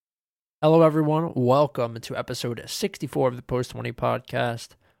Hello, everyone. Welcome to episode 64 of the Post 20 podcast.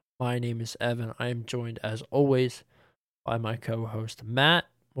 My name is Evan. I am joined, as always, by my co host, Matt.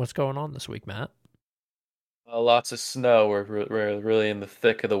 What's going on this week, Matt? Lots of snow. We're really in the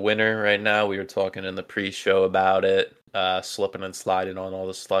thick of the winter right now. We were talking in the pre-show about it, slipping and sliding on all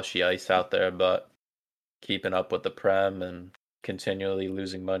the slushy ice out there, but keeping up with the Prem and continually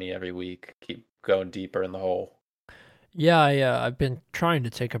losing money every week. Keep going deeper in the hole. Yeah, I've been trying to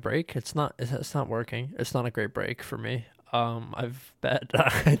take a break. It's not working. It's not a great break for me. I've bet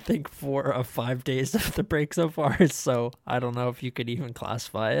I think 4 of 5 days of the break so far, so I don't know if you could even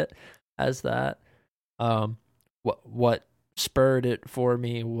classify it as that. Um, what spurred it for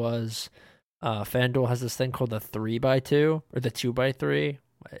me was FanDuel has this thing called the 3x2 or the 2x3.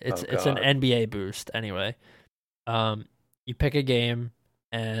 It's Oh it's an God. NBA boost anyway. You pick a game,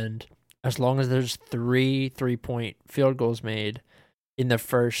 and as long as there's 3 3-point field goals made in the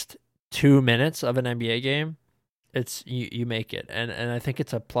first 2 minutes of an NBA game, it's you make it. And I think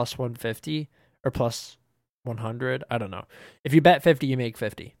it's a plus 150 or plus 100. I don't know. If you bet 50, you make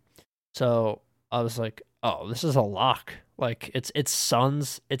 50. So I was like, oh, this is a lock. Like it's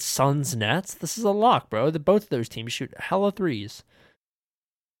Suns Nets. This is a lock, bro. Both of those teams shoot hella threes.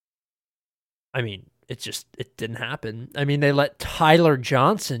 I mean, it didn't happen. I mean, they let Tyler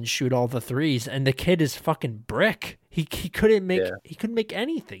Johnson shoot all the threes, and the kid is fucking brick. He couldn't make Yeah, he couldn't make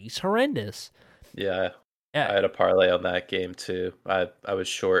anything. He's horrendous. yeah. Yeah, I had a parlay on that game too. I was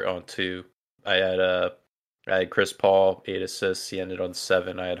short on two. I had I had Chris Paul 8 assists. He ended on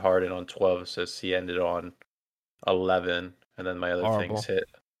seven. I had Harden on 12 assists. He ended on 11, and then my other things horrible. hit.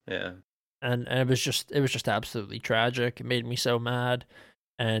 Yeah. And it was just absolutely tragic. It made me so mad.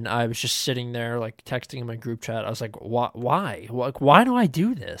 And I was just sitting there like texting in my group chat. I was like, why? Like, why do I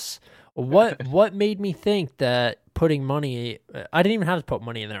do this? What made me think that putting money I didn't even have to put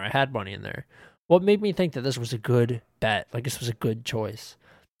money in there. I had money in there. What made me think that this was a good bet? Like this was a good choice.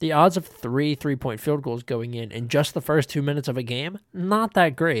 The odds of 3 3-point field goals going in just the first 2 minutes of a game, not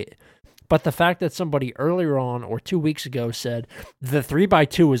that great. But the fact that somebody earlier on or 2 weeks ago said the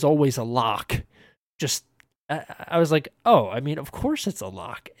 3x2 is always a lock, just I was like, oh, I mean, of course it's a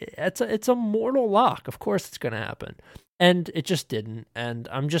lock. It's a mortal lock. Of course it's gonna happen, and it just didn't. And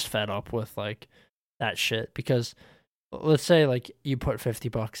I'm just fed up with like that shit because let's say like you put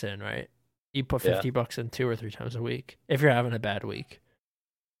 $50 in, right? You put Yeah. $50 in 2 or 3 times a week. If you're having a bad week,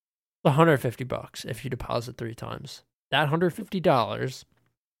 $150 if you deposit 3 times. That $150,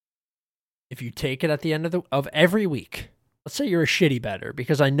 if you take it at the end of every week, let's say you're a shitty better,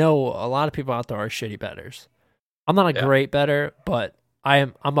 because I know a lot of people out there are shitty betters. I'm not a Yeah. great better, but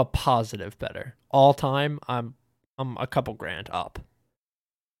I'm a positive better. All time, I'm a couple grand up.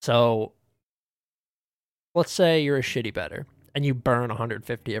 So let's say you're a shitty better and you burn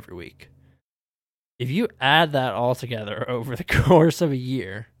 150 every week. If you add that all together over the course of a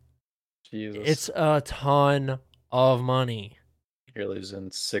year, Jesus. it's a ton of money. You're losing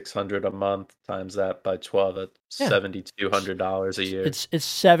 600 a month times that by 12 at Yeah, $7,200 a year. it's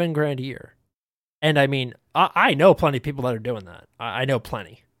 7 grand a year. And I mean, I know plenty of people that are doing that. I know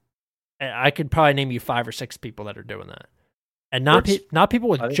plenty. I could probably name you 5 or 6 people that are doing that, and not What's not people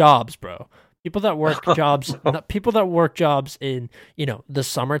with I think jobs, bro. People that work jobs, not people that work jobs in the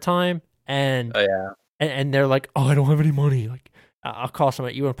summertime, and Oh yeah. and they're like, oh, I don't have any money. Like, I'll call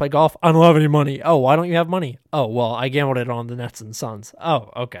someone. You want to play golf? I don't have any money. Oh, why don't you have money? Oh, well, I gambled it on the Nets and Suns. Oh,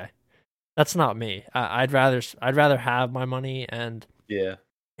 okay, that's not me. I'd rather have my money Yeah.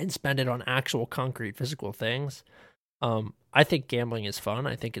 and spend it on actual concrete physical things. I think gambling is fun.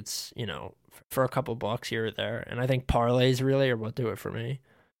 I think it's, for a couple bucks here or there. And I think parlays really are what do it for me.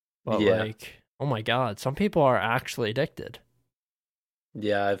 But Yeah. like, oh my God, some people are actually addicted.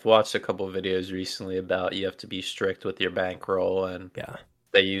 Yeah, I've watched a couple videos recently about you have to be strict with your bankroll, and Yeah.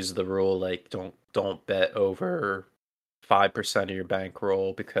 they use the rule like don't bet over 5% of your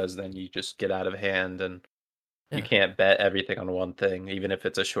bankroll, because then you just get out of hand, and you Yeah. can't bet everything on one thing. Even if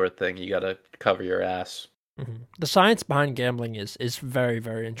it's a short thing, you got to cover your ass. The science behind gambling is very,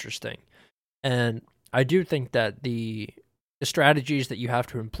 very interesting. And I do think that the strategies that you have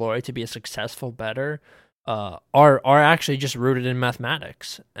to employ to be a successful bettor are actually just rooted in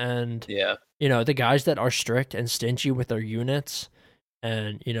mathematics. And Yeah. the guys that are strict and stingy with their units,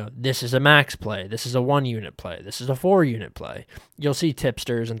 and this is a max play, this is a 1 unit play, this is a 4 unit play. You'll see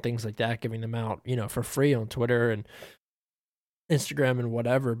tipsters and things like that giving them out, for free on Twitter and Instagram and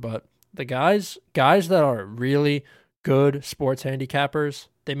whatever. But the guys that are really good sports handicappers,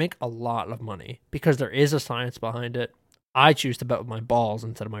 they make a lot of money because there is a science behind it. I choose to bet with my balls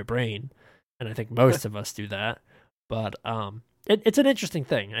instead of my brain, and I think most of us do that. But it's an interesting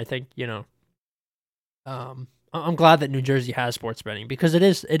thing. I think I'm glad that New Jersey has sports betting because it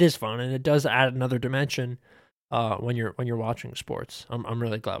is fun and it does add another dimension when you're watching sports. I'm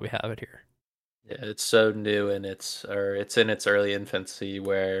really glad we have it here. Yeah, it's so new and it's in its early infancy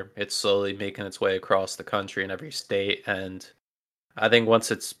where it's slowly making its way across the country in every state. And I think once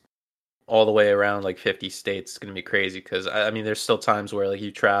it's all the way around like 50 states, it's gonna be crazy because I mean, there's still times where like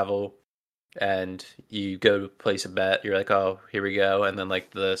you travel and you go to place a bet, you're like, oh, here we go, and then like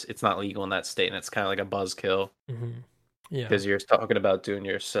this, it's not legal in that state, and it's kind of like a buzzkill Yeah. because you're talking about doing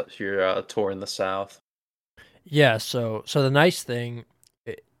your tour in the South. Yeah, so the nice thing,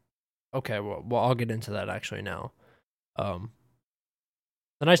 okay, well I'll get into that actually now. Um,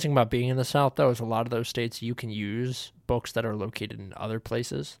 the nice thing about being in the South though is a lot of those states you can use books that are located in other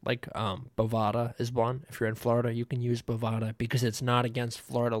places. Like Bovada is one. If you're in Florida, you can use Bovada because it's not against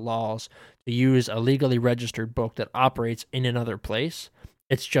Florida laws to use a legally registered book that operates in another place.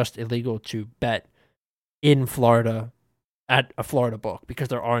 It's just illegal to bet in Florida at a Florida book because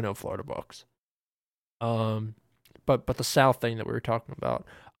there are no Florida books. Um, but the South thing that we were talking about,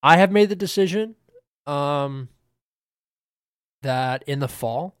 I have made the decision that in the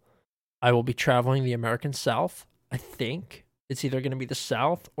fall I will be traveling the American South. I think it's either going to be the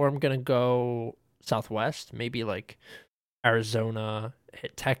South or I'm going to go Southwest, maybe like Arizona,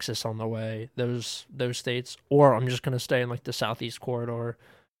 hit Texas on the way, those states, or I'm just going to stay in like the Southeast corridor,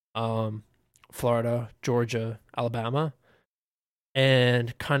 um, Florida, Georgia, Alabama,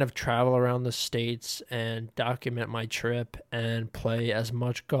 and kind of travel around the states and document my trip and play as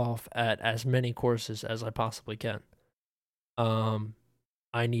much golf at as many courses as I possibly can. Um,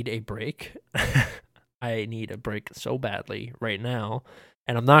 I need a break. I need a break so badly right now,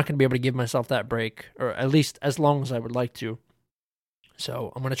 and I'm not going to be able to give myself that break, or at least as long as I would like to.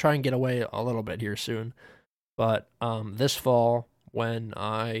 So I'm going to try and get away a little bit here soon. But this fall, when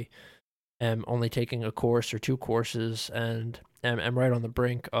I am only taking a course or two courses and am right on the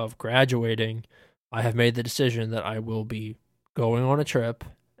brink of graduating, I have made the decision that I will be going on a trip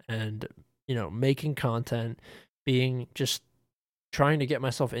and, making content, being just trying to get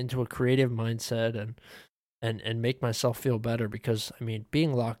myself into a creative mindset and make myself feel better because I mean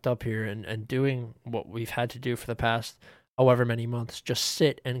being locked up here and doing what we've had to do for the past however many months, just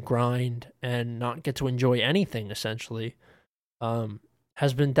sit and grind and not get to enjoy anything essentially,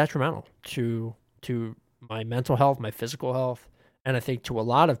 has been detrimental to my mental health, my physical health, and I think to a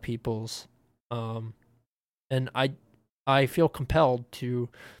lot of people's. And I feel compelled to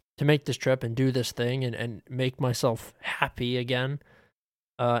make this trip and do this thing and make myself happy again.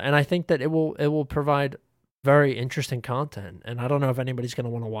 And I think that it will provide very interesting content. And I don't know if anybody's going to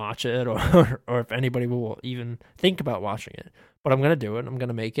want to watch it or if anybody will even think about watching it. But I'm going to do it. I'm going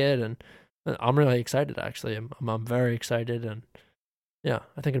to make it, and I'm really excited. Actually, I'm very excited, and yeah,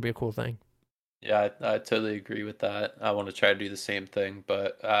 I think it'd be a cool thing. Yeah, I totally agree with that. I want to try to do the same thing,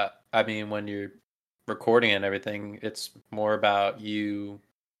 but I mean, when you're recording and everything, it's more about you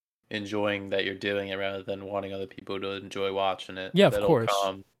enjoying that you're doing it rather than wanting other people to enjoy watching it. Yeah, of That'll course.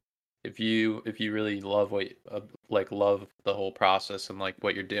 come if you really love like love the whole process and like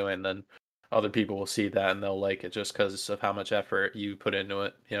what you're doing, then other people will see that and they'll like it just because of how much effort you put into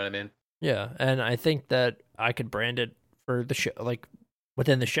it. You know what I mean? Yeah, and I think that I could brand it for the show, like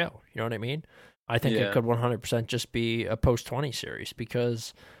within the show. You know what I mean? I think it Yeah. could 100% just be a post 20 series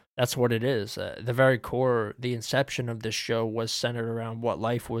because that's what it is. The very core, the inception of this show was centered around what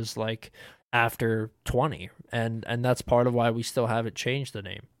life was like after 20, and that's part of why we still haven't changed the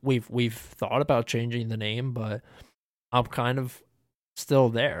name. We've thought about changing the name, but I'm kind of still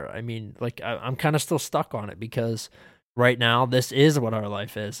there. I mean, like I'm kind of still stuck on it because right now this is what our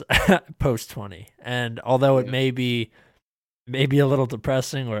life is post 20. And although it Yeah. may be a little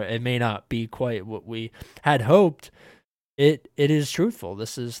depressing or it may not be quite what we had hoped, it is truthful.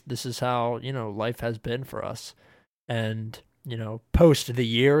 This is how, life has been for us. And, post the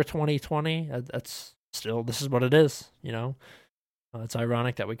year 2020, that's still this is what it is. It's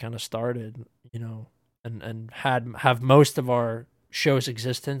ironic that we kind of started, and have most of our show's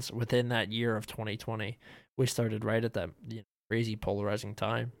existence within that year of 2020. We started right at that crazy polarizing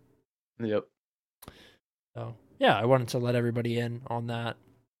time. Yep. So yeah, I wanted to let everybody in on that.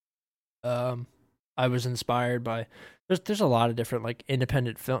 Um, I was inspired by there's a lot of different like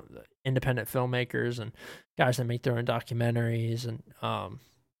independent filmmakers and guys that make their own documentaries, and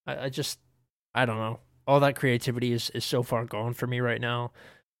I just I don't know, all that creativity is so far gone for me right now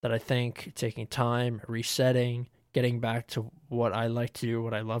that I think taking time, resetting, getting back to what I like to do,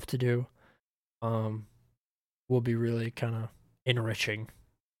 what I love to do, um, will be really kind of enriching,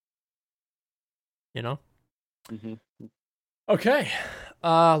 you know? Hmm. Okay,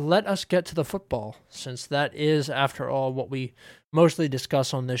 let us get to the football, since that is, after all, what we mostly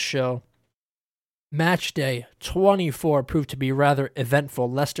discuss on this show. Match day 24 proved to be rather eventful.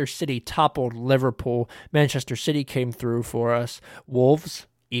 Leicester City toppled Liverpool. Manchester City came through for us. Wolves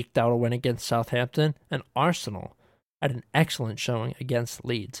eked out a win against Southampton. And Arsenal had an excellent showing against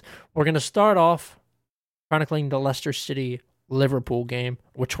Leeds. We're going to start off chronicling the Leicester City Liverpool game,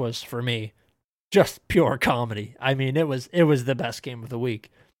 which was, for me, just pure comedy. I mean, it was the best game of the week.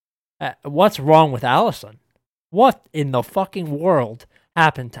 What's wrong with Alisson? What in the fucking world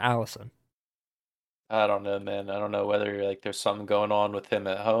happened to Alisson? I don't know, man. I don't know whether like there's something going on with him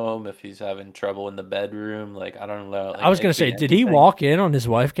at home, if he's having trouble in the bedroom. Like I don't know. I Like was it going to could say, be did he anything. walk in on his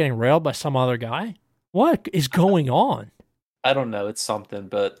wife getting railed by some other guy? What is going on? I don't know. It's something,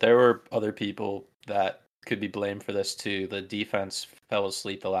 but there were other people that could be blamed for this too. The defense fell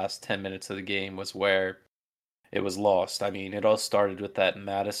asleep the last 10 minutes of the game was where it was lost. I mean, it all started with that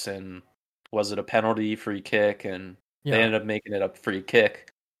Madison, was it a penalty free kick? And they Yeah. ended up making it a free kick.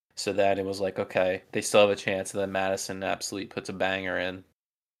 So then it was like, okay, they still have a chance. And then Madison absolutely puts a banger in.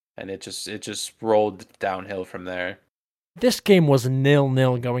 And it just rolled downhill from there. This game was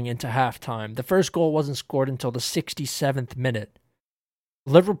 0-0 going into halftime. The first goal wasn't scored until the 67th minute.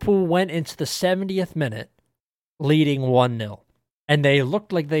 Liverpool went into the 70th minute leading 1-0, and they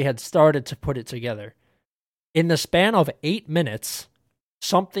looked like they had started to put it together. In the span of 8 minutes,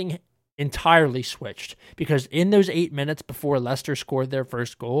 something entirely switched, because in those 8 minutes before Leicester scored their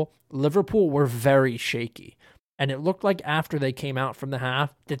first goal, Liverpool were very shaky. And it looked like after they came out from the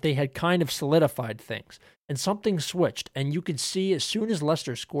half that they had kind of solidified things. And something switched. And you could see as soon as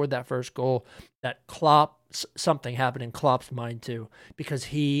Leicester scored that first goal that something happened in Klopp's mind too. Because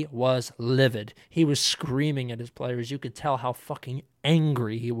he was livid. He was screaming at his players. You could tell how fucking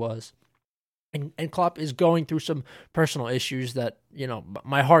angry he was. And Klopp is going through some personal issues that,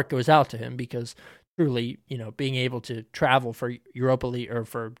 my heart goes out to him, because truly, being able to travel for Europa League or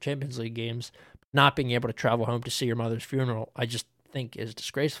for Champions League games, not being able to travel home to see your mother's funeral, I just think is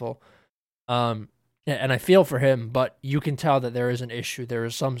disgraceful. And I feel for him, but you can tell that there is an issue. There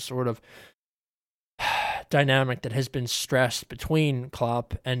is some sort of dynamic that has been stressed between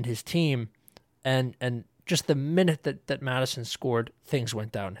Klopp and his team, and just the minute that Madison scored, things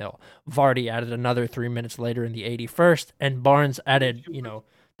went downhill. Vardy added another 3 minutes later in the 81st, and Barnes added,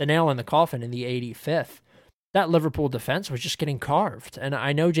 the nail in the coffin in the 85th. That Liverpool defense was just getting carved. And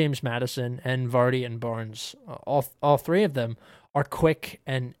I know James Maddison and Vardy and Barnes, all three of them are quick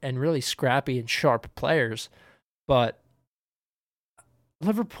and really scrappy and sharp players, but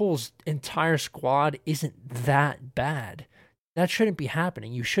Liverpool's entire squad isn't that bad. That shouldn't be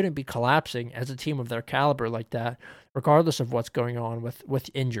happening. You shouldn't be collapsing as a team of their caliber like that, regardless of what's going on with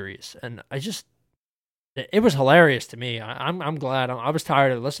injuries. And it was hilarious to me. I'm glad. I was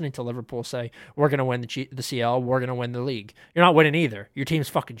tired of listening to Liverpool say, "We're gonna win the CL. We're gonna win the league." You're not winning either. Your team's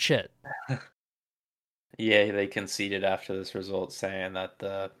fucking shit. Yeah, they conceded after this result, saying that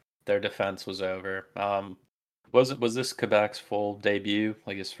their defense was over. Was this Quebec's full debut,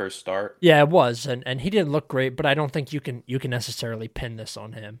 like his first start? Yeah, it was, and he didn't look great, but I don't think you can necessarily pin this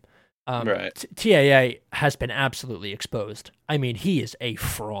on him. Right. TAA has been absolutely exposed. I mean, he is a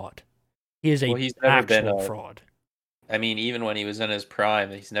fraud. He is Well, a he's never been actual a. fraud. I mean, even when he was in his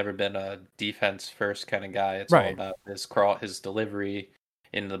prime, he's never been a defense first kind of guy. It's all Right. about his delivery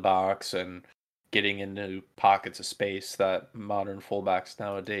in the box and getting into pockets of space that modern fullbacks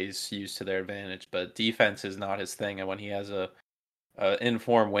nowadays use to their advantage. But defense is not his thing, and when he has a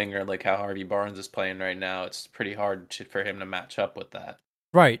informed winger like how Harvey Barnes is playing right now, it's pretty hard for him to match up with that.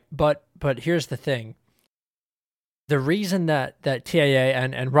 Right. But here's the thing. The reason that TAA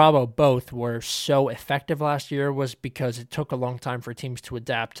and Robbo both were so effective last year was because it took a long time for teams to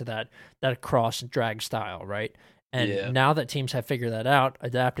adapt to that cross and drag style, right? And Yeah. now that teams have figured that out,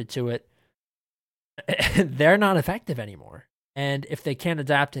 adapted to it, they're not effective anymore. And if they can't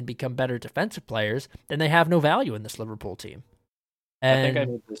adapt and become better defensive players, then they have no value in this Liverpool team. I think I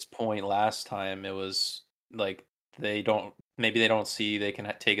And made this point last time. It was like maybe they don't see they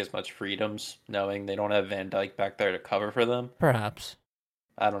can take as much freedoms knowing they don't have Van Dyke back there to cover for them. perhaps.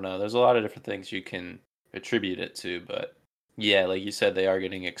 I don't know. There's a lot of different things you can attribute it to, but yeah, like you said, they are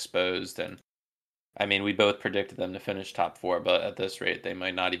getting exposed. And I mean, we both predicted them to finish top four, but at this rate, they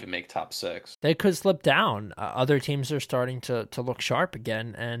might not even make top six. They could slip down. Other teams are starting to look sharp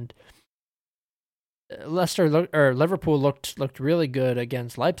again, and Liverpool looked really good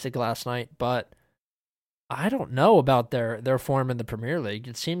against Leipzig last night, but I don't know about their form in the Premier League.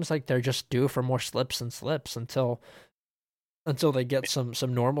 It seems like they're just due for more slips and slips until they get some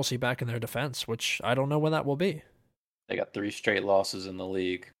normalcy back in their defense, which I don't know when that will be. They got 3 straight losses in the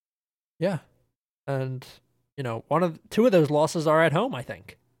league. Yeah, and two of those losses are at home, I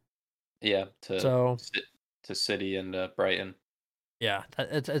think. Yeah, So to City and Brighton. yeah,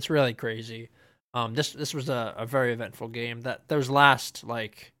 it's really crazy. This was a very eventful game. That those last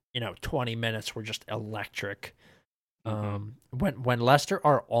 20 minutes were just electric. Hmm. When Leicester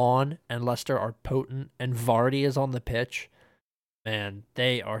are on and Leicester are potent and Vardy is on the pitch, man,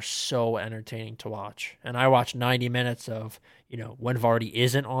 they are so entertaining to watch. And I watched 90 minutes of when Vardy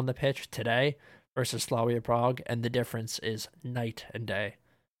isn't on the pitch today versus Slavia Prague, and the difference is night and day.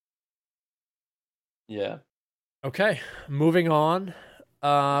 Yeah. Okay, moving on.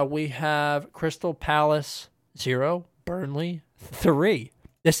 We have Crystal Palace 0, Burnley 3.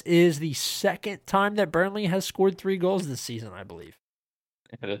 This is the second time that Burnley has scored 3 goals this season, I believe.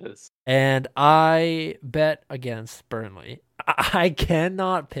 It is. And I bet against Burnley. I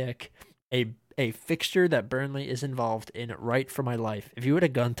cannot pick a fixture that Burnley is involved in right for my life. If you had a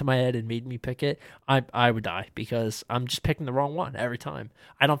gun to my head and made me pick it, I would die because I'm just picking the wrong one every time.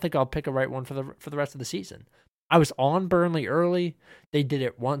 I don't think I'll pick a right one for the rest of the season. I was on Burnley early. They did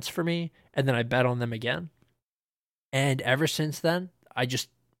it once for me, and then I bet on them again. And ever since then, I just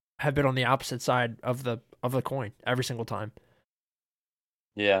have been on the opposite side of the coin every single time.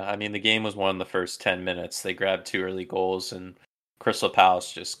 Yeah, I mean the game was won in the first 10 minutes. They grabbed 2 early goals, and Crystal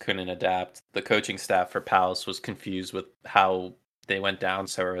Palace just couldn't adapt. The coaching staff for Palace was confused with how they went down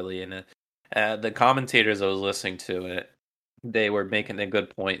so early, and the commentators I was listening to it, they were making a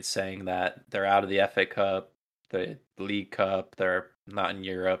good point, saying that they're out of the FA Cup, the League Cup, they're not in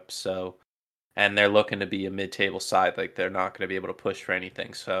Europe, so and they're looking to be a mid-table side, like they're not going to be able to push for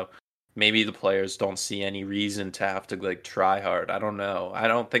anything. So maybe the players don't see any reason to have to like try hard. I don't know. I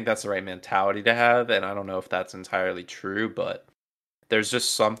don't think that's the right mentality to have, and I don't know if that's entirely true, but there's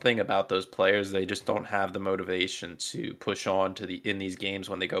just something about those players, they just don't have the motivation to push on to the in these games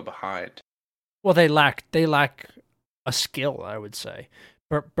when they go behind. Well, they lack a skill, I would say.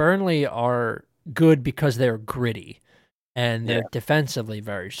 Burnley are good because they're gritty and Yeah. they're defensively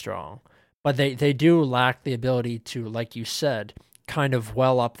very strong. But they do lack the ability to, like you said, kind of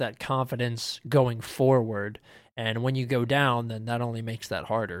well up that confidence going forward. And when you go down, then that only makes that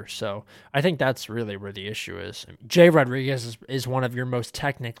harder. So I think that's really where the issue is. Jay Rodriguez is one of your most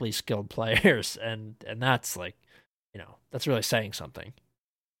technically skilled players, and that's that's really saying something.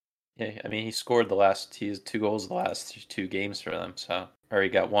 Yeah, I mean, he has 2 goals the last 2 games for them, so or he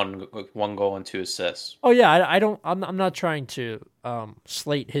got one goal and 2 assists. Oh yeah, I don't. I'm not trying to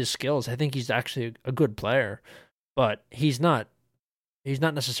slate his skills. I think he's actually a good player, but he's not. He's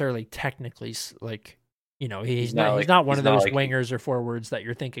not necessarily technically like He's not he's like not one he's of not those like wingers or forwards that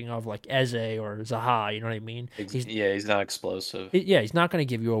you're thinking of like Eze or Zaha. You know what I mean? yeah, he's not explosive. Yeah, he's not going to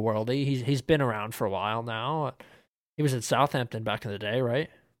give you a worldie. He's been around for a while now. He was at Southampton back in the day, right?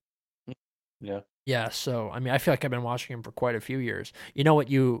 Yeah. Yeah, so I mean, I feel like I've been watching him for quite a few years. You know what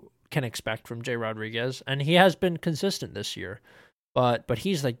you can expect from Jay Rodriguez, and he has been consistent this year. But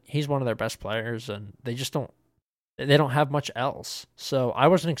he's one of their best players, and they don't have much else. So I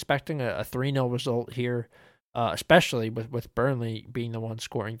wasn't expecting a 3-0 result here, especially with Burnley being the one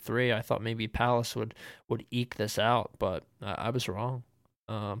scoring 3. I thought maybe Palace would eke this out, but I was wrong.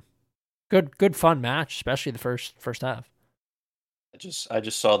 Um, good fun match, especially the first half. I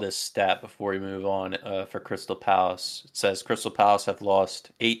just saw this stat before we move on for Crystal Palace. It says Crystal Palace have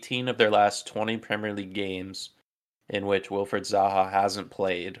lost 18 of their last 20 Premier League games in which Wilfred Zaha hasn't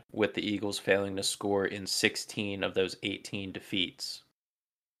played, with the Eagles failing to score in 16 of those 18 defeats.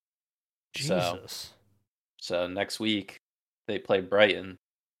 So, Jesus. so next week they play Brighton.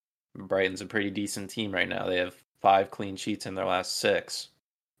 Brighton's a pretty decent team right now. They have 5 clean sheets in their last 6.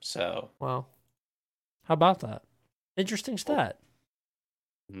 So, Well, how about that? Interesting oh, stat.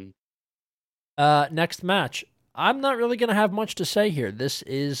 mhm. Next match. I'm not really going to have much to say here. This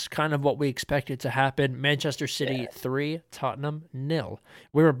is kind of what we expected to happen. Manchester City Yeah, 3, Tottenham 0.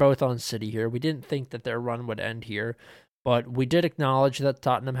 We were both on City here. We didn't think that their run would end here, but we did acknowledge that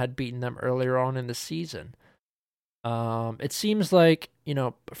Tottenham had beaten them earlier on in the season. It seems like,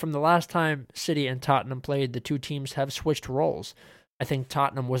 from the last time City and Tottenham played, the two teams have switched roles. I think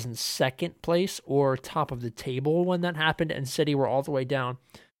Tottenham was in second place or top of the table when that happened, and City were all the way down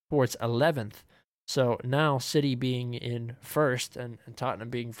towards 11th. So now City being in first and Tottenham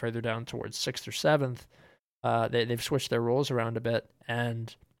being further down towards 6th or 7th, they've switched their roles around a bit.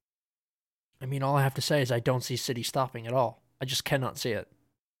 And I mean, all I have to say is I don't see City stopping at all. I just cannot see it.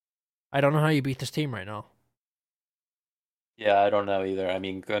 I don't know how you beat this team right now. Yeah, I don't know either. I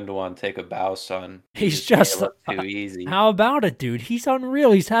mean, Gundogan, take a bow, son. He He's just made it just look too easy. how about it, dude? He's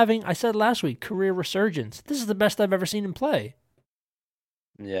unreal. He's having, I said last week, career resurgence. This is the best I've ever seen him play.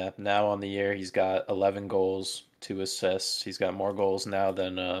 Yeah, now on the year, he's got 11 goals, 2 assists. He's got more goals now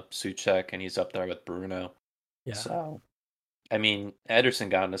than Suchek, and he's up there with Bruno. Yeah. So, I mean, Ederson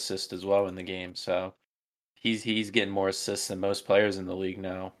got an assist as well in the game. So he's getting more assists than most players in the league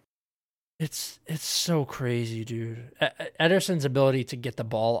now. It's so crazy, dude. Ederson's ability to get the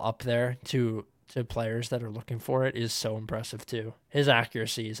ball up there to players that are looking for it is so impressive too. His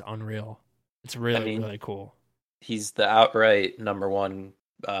accuracy is unreal. It's I really mean, really cool. he's the outright number one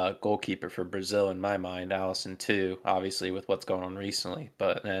goalkeeper for Brazil in my mind. Allison too, obviously with what's going on recently.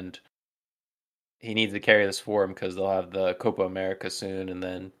 But and he needs to carry this for him because they'll have the Copa America soon, and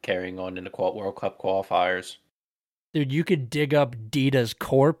then carrying on into World Cup qualifiers. Dude, you could dig up Dita's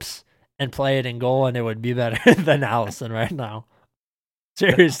corpse and play it in goal, and it would be better than Allison right now.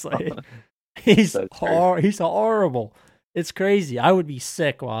 Seriously, So true. he's horrible. It's crazy. I would be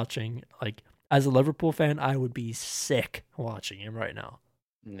sick watching. Like as a Liverpool fan, I would be sick watching him right now.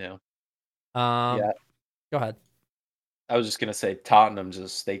 Yeah, Um, yeah. go ahead. I was just gonna say Tottenham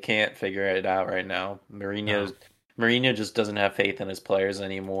just they can't figure it out right now. No, Mourinho just doesn't have faith in his players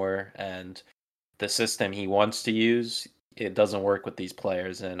anymore, and the system he wants to use it doesn't work with these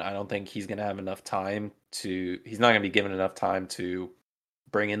players, and I don't think he's gonna have enough time to. He's not gonna be given enough time to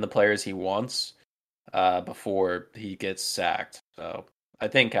bring in the players he wants before he gets sacked. So I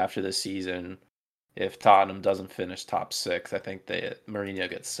think after this season, if Tottenham doesn't finish top six, I think Mourinho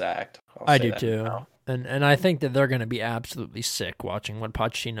gets sacked. I'll I say do that too. now. And I think that they're going to be absolutely sick watching what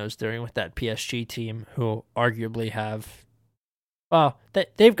Pochettino's doing with that PSG team, who arguably have, well,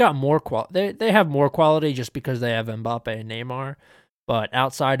 they've got more they have more quality just because they have Mbappe and Neymar, but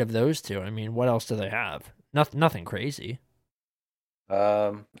outside of those two, I mean, what else do they have? Nothing crazy.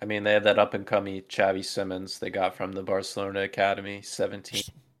 I mean, they had that up and coming Xavi Simmons they got from the Barcelona Academy, 17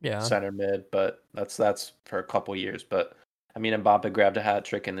 Yeah, center mid, but that's for a couple years. But I mean, Mbappe grabbed a hat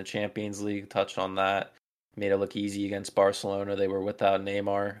trick in the Champions League, touched on that, made it look easy against Barcelona. They were without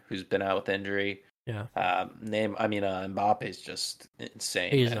Neymar, who's been out with injury. yeah. Mbappe is just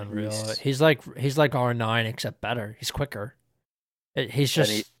insane, He's man. unreal. He's like R9 except better. He's quicker. He's And he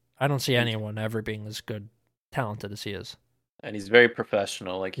just I don't see he's anyone ever being as good, talented as he is. and he's very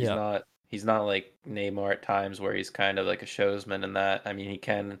professional. Like Yeah, he's not like Neymar at times where he's kind of like a showsman and that. I mean, he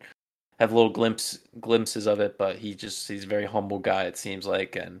can have little glimpses of it, but he's a very humble guy it seems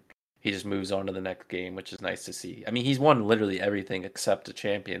like, and he just moves on to the next game, which is nice to see. I mean, he's won literally everything except the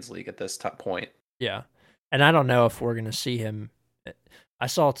Champions League at this top point. yeah. And I don't know if we're gonna see him. I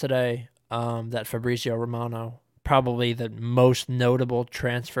saw today that Fabrizio Romano, probably the most notable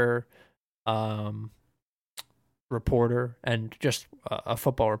transfer um, reporter and just a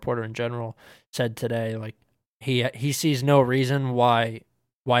football reporter in general, said today like he sees no reason why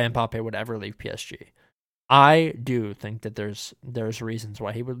Mbappe would ever leave PSG. I do think that there's reasons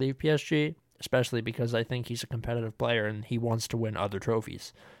why he would leave PSG, especially because I think he's a competitive player and he wants to win other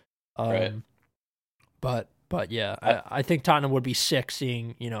trophies. Right. Um, but yeah, I, I think Tottenham would be sick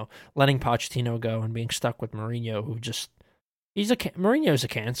seeing letting Pochettino go and being stuck with Mourinho, who just Mourinho's a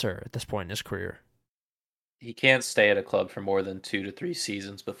cancer at this point in his career. he can't stay at a club for more than 2 to 3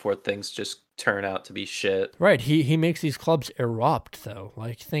 seasons before things just turn out to be shit. Right, he makes these clubs erupt though.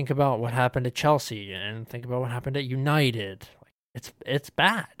 Like think about what happened to Chelsea and think about what happened at United. Like it's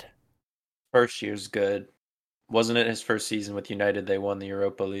bad. First year's good. Wasn't it his first season with United? They won the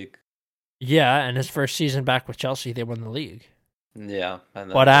Europa League. Yeah, and his first season back with Chelsea, they won the league. Yeah,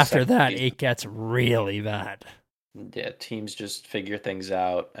 and But then the after second that, season, it gets really bad. yeah, teams just figure things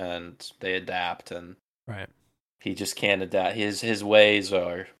out and they adapt, and Right. he just can't adapt. His ways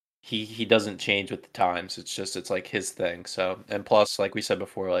are he doesn't change with the times. It's like his thing. So and plus, like we said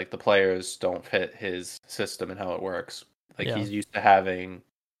before, like the players don't fit his system and how it works. Like Yeah. he's used to having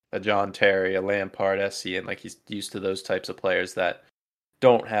a John Terry, a Lampard, Essie, and like he's used to those types of players that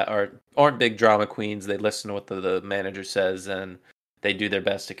don't have aren't big drama queens. They listen to what the manager says and they do their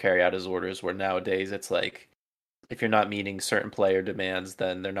best to carry out his orders. Where nowadays it's like if you're not meeting certain player demands,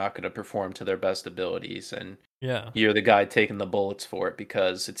 then they're not going to perform to their best abilities, and Yeah. you're the guy taking the bullets for it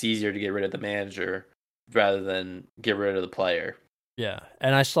because it's easier to get rid of the manager rather than get rid of the player. Yeah.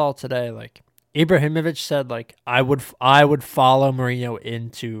 And I saw today like Ibrahimovic said like I would follow Mourinho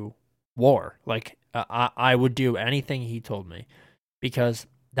into war. Like I would do anything he told me because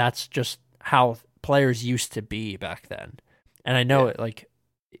that's just how players used to be back then. And I know Yeah, it like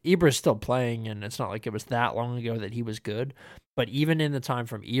Ibra's still playing and it's not like it was that long ago that he was good, but even in the time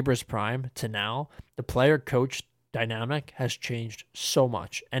from Ibra's prime to now, the player coach dynamic has changed so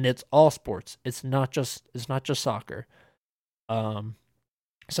much, and it's all sports. It's not just soccer. Um,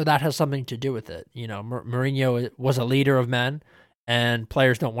 so that has something to do with it. Mourinho was a leader of men, and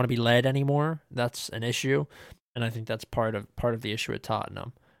players don't want to be led anymore. That's an issue, and I think that's part of the issue at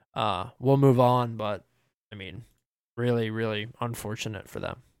Tottenham. We'll move on, but I mean, really, really unfortunate for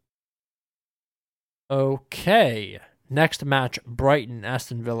them. Okay, next match: Brighton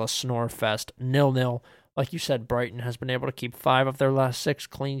Aston Villa snore fest 0-0. Like you said, Brighton has been able to keep 5 of their last 6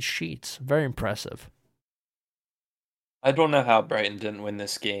 clean sheets. Very impressive. I don't know how Brighton didn't win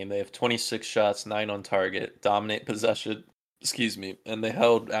this game. They have 26 shots, 9 on target, dominate possession, excuse me, and they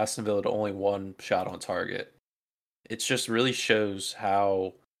held Aston Villa to only 1 shot on target. It just really shows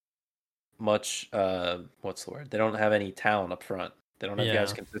how much what's the word? They don't have any talent up front. They don't have guys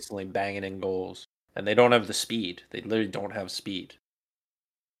Yeah, consistently banging in goals, and they don't have the speed. They literally don't have speed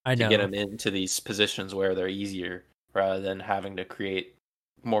I to get know. them into these positions where they're easier rather than having to create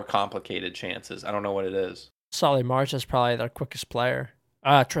more complicated chances. I don't know what it is. Solly March is probably their quickest player.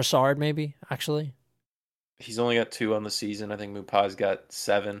 Trossard maybe actually. He's only got 2 on the season. I think Mupai's got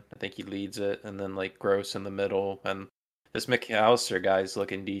 7. I think he leads it, and then like Gross in the middle, and this McAllister guy's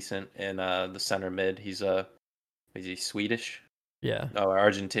looking decent in the center mid. Is he Swedish? Yeah. No,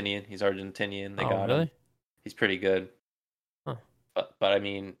 Argentinian. He's Argentinian. They Oh got him. really? He's pretty good. Huh. But I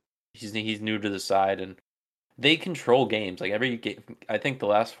mean, he's new to the side, and they control games. Like every game, I think the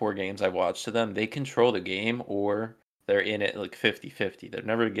last 4 games I watched to them, they control the game or they're in it like 50-50. They're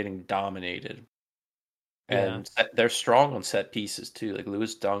never getting dominated. Yeah. And they're strong on set pieces too. Like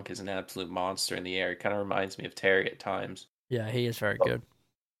Lewis Dunk is an absolute monster in the air. It kind of reminds me of Terry at times. Yeah, he is very But, good.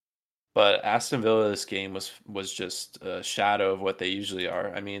 but Aston Villa this game was just a shadow of what they usually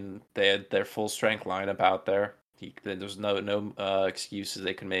are. I mean, they had their full strength lineup out there. There's no excuses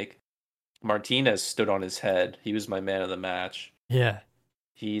they can make. Martinez stood on his head. He was my man of the match. Yeah.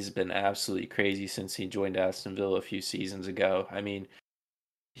 He's been absolutely crazy since he joined Aston Villa a few seasons ago. I mean,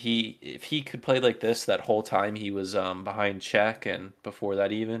 if he could play like this that whole time he was behind Czech and before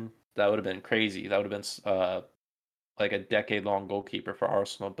that even, that would have been crazy. That would have been like a decade-long goalkeeper for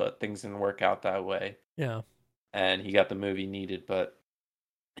Arsenal, but things didn't work out that way. Yeah. And he got the move he needed, but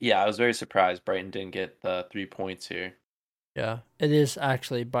yeah, I was very surprised Brighton didn't get the 3 points here. Yeah. It is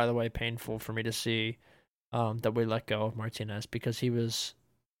actually, by the way, painful for me to see that we let go of Martinez because he was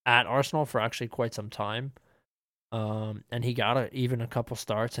at Arsenal for actually quite some time. And he got even a couple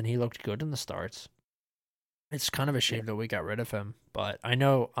starts, and he looked good in the starts. It's kind of a Yeah. shame that we got rid of him, but I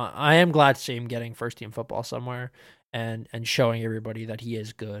know I am glad to see him getting first team football somewhere, and showing everybody that he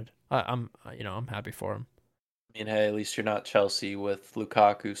is good. I'm happy for him. I mean, hey, at least you're not Chelsea with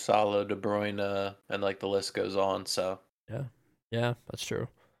Lukaku, Salah, De Bruyne, and like the list goes on. So Yeah, yeah, that's true.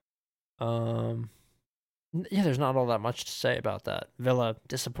 Um, yeah, there's not all that much to say about that. Villa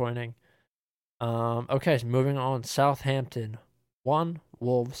disappointing. Okay, so moving on. Southampton 1,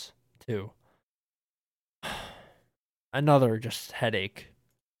 Wolves 2. Another just headache,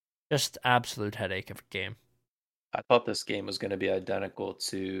 just absolute headache of a game. I thought this game was going to be identical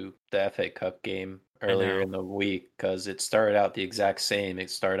to the FA Cup game I earlier know. in the week because it started out the exact same. It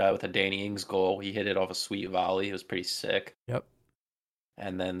started out with a Danny Ings goal. He hit it off a sweet volley. It was pretty sick. Yep.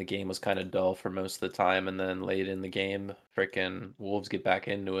 And then the game was kind of dull for most of the time. And then late in the game, freaking Wolves get back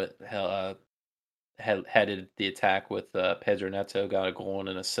into it. Headed the attack with Pedro Neto, got a goal and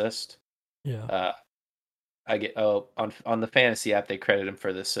an assist. Yeah. Uh, on the fantasy app they credit him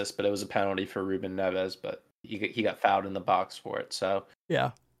for the assist, but it was a penalty for Ruben Neves, but he got fouled in the box for it. So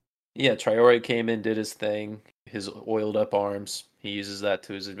Yeah. yeah, Traore came in, did his thing, his oiled up arms. He uses that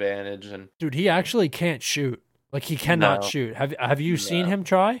to his advantage, and Dude, he actually can't shoot. Like he cannot no, shoot. Have you seen no, him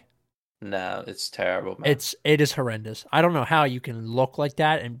try? no, it's terrible, man. It is horrendous. I don't know how you can look like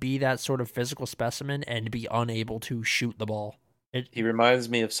that and be that sort of physical specimen and be unable to shoot the ball. It He reminds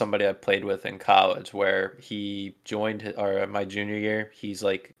me of somebody I played with in college, where he joined or my junior year. He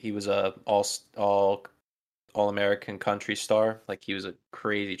was a all American country star, like he was a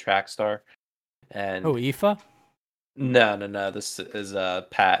crazy track star, Oh, and Ifa? no. This is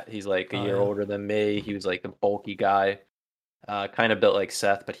Pat. He's like a Oh year yeah. older than me. He was like a bulky guy, kind of built like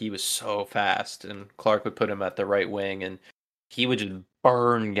Seth, but he was so fast. And Clark would put him at the right wing, and he would just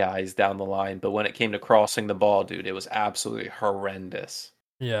burn guys down the line. But when it came to crossing the ball, dude, it was absolutely horrendous.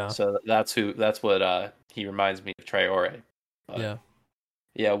 Yeah. So that's what he reminds me of Traore. But Yeah.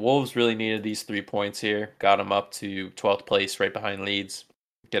 yeah, Wolves really needed these 3 points here. Got them up to 12th place, right behind Leeds.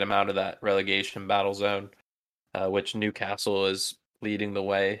 Get them out of that relegation battle zone, which Newcastle is leading the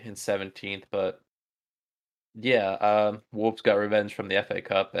way in 17th. But Yeah, Wolves got revenge from the FA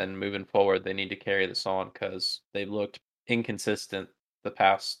Cup, and moving forward, they need to carry this on because they've looked inconsistent the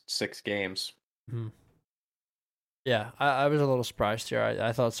past 6 games. Mhm. Yeah, I was a little surprised here.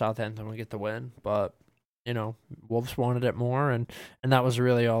 I thought Southampton would get the win, but Wolves wanted it more, and that was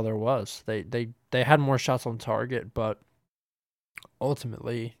really all there was. They had more shots on target, but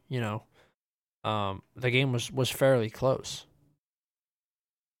ultimately, the game was fairly close.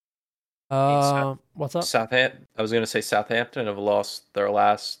 I mean, What's up? Southampton. I was going to say Southampton have lost their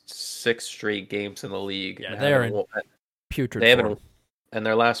last 6 straight games in the league Yeah, and they are haven't. in putrid They form. haven't, and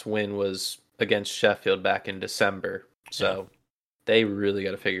their last win was against Sheffield back in December. Yeah. So they really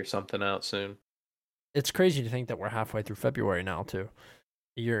got to figure something out soon. It's crazy to think that we're halfway through February now, too.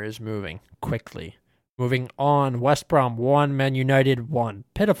 The year is moving quickly. Moving on, West Brom 1, Man United 1.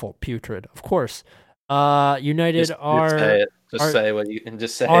 Pitiful, putrid, of course. United Just say are it. Just are say what you can.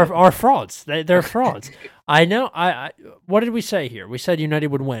 Just say are frauds. They're frauds. I know. What did we say here? We said United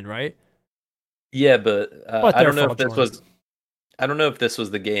would win, right? Yeah, but But I they're don't know if this fraudulent. was. I don't know if this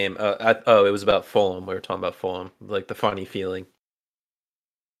was the game. It was about Fulham. We were talking about Fulham, like the funny feeling.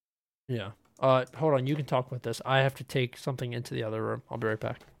 Yeah. Hold on. You can talk about this. I have to take something into the other room. I'll be right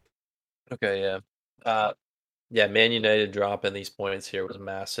back. Okay, yeah. Uh, yeah, Man United dropping these points here was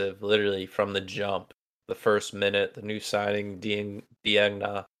massive. Literally from the jump, the first minute, the new signing,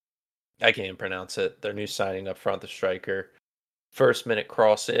 Diagna, I can't even pronounce it. Their new signing up front, the striker. First minute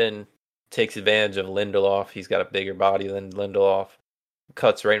cross in, takes advantage of Lindelof. He's got a bigger body than Lindelof.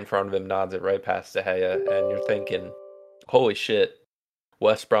 Cuts right in front of him, nods it right past De Gea, and you're thinking, holy shit,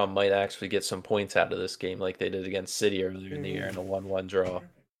 West Brom might actually get some points out of this game like they did against City earlier in the year in a 1-1 draw.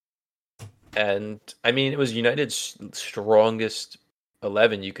 And I mean, it was United's strongest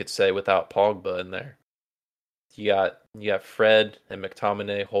 11, you could say, without Pogba in there. You got Fred and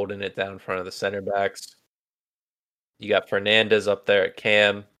McTominay holding it down in front of the center backs. You got Fernandez up there at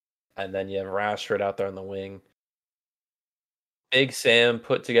cam, and then you have Rashford out there on the wing. Big Sam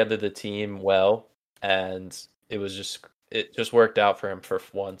put together the team well, and it just worked out for him for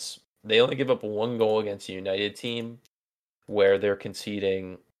once. They only give up one goal against a United team where they're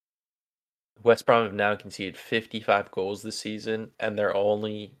conceding. West Brom have now conceded 55 goals this season, and they're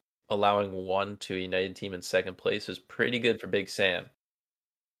only allowing one to a United team in second place. Is pretty good for Big Sam.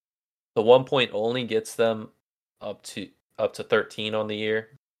 The 1 point only gets them up to up to 13 on the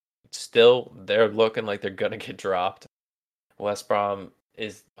year. Still, they're looking like they're gonna get dropped. West Brom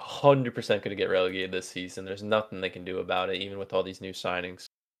is 100% going to get relegated this season. There's nothing they can do about it, even with all these new signings.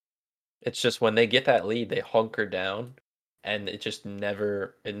 It's just when they get that lead, they hunker down, and it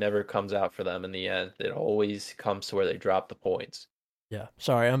never comes out for them in the end. It always comes to where they drop the points. Yeah.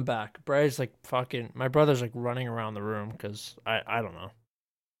 Sorry, I'm back. Brad's like fucking. My brother's like running around the room because I don't know.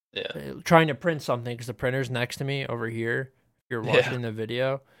 Yeah, Trying to print something because the printer's next to me over here. If you're yeah. watching the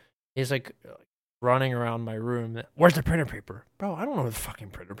video, he's like running around my room. Where's the printer paper, bro? I don't know where the fucking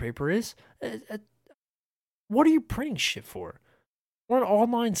printer paper is. What are you printing shit for? We're an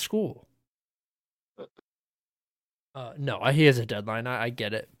online school. No, he has a deadline. I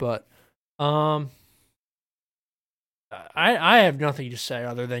get it, but um, I have nothing to say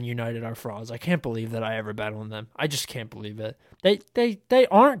other than United are frauds. I can't believe that I ever bet on them. I just can't believe it. They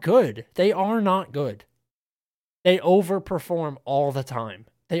aren't good. They are not good. They overperform all the time.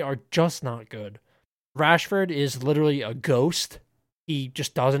 They are just not good. Rashford is literally a ghost. He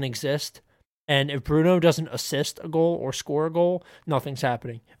just doesn't exist. And if Bruno doesn't assist a goal or score a goal, nothing's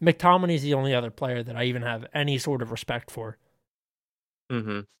happening. McTominay is the only other player that I even have any sort of respect for.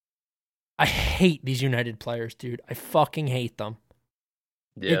 Mm-hmm. I hate these United players, dude. I fucking hate them.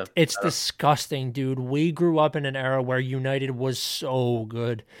 Yeah. It's disgusting, dude. We grew up in an era where United was so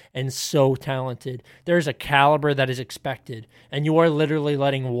good and so talented. There's a caliber that is expected, and you are literally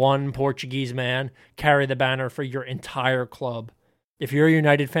letting one Portuguese man carry the banner for your entire club. If you're a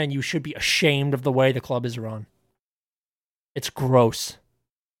United fan, you should be ashamed of the way the club is run. It's gross.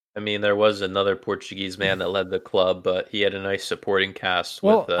 I mean, there was another Portuguese man that led the club, but he had a nice supporting cast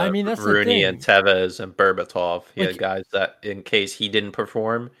with Well, I mean, that's the Rooney and thing. Tevez and Berbatov. He had Like, guys that, in case he didn't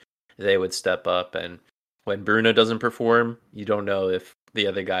perform, they would step up. And when Bruno doesn't perform, you don't know if the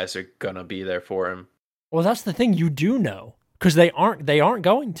other guys are gonna be there for him. well, that's the thing you do know because they aren't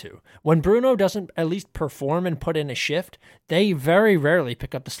going to. When Bruno doesn't at least perform and put in a shift, they very rarely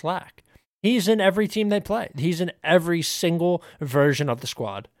pick up the slack. He's in every team they play. He's in every single version of the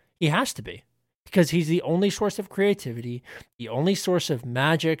squad. He has to be because he's the only source of creativity, the only source of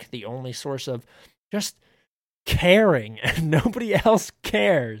magic, the only source of just caring, and nobody else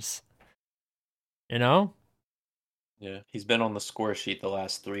cares. You know? Yeah, he's been on the score sheet the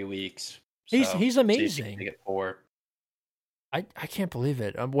last 3 weeks. So He's see if he can amazing. make it 4. I can't believe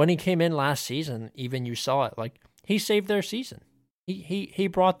it. When he came in last season, even you saw it. Like he saved their season. He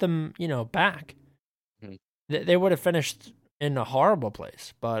brought them, back. Mhm. They would have finished in a horrible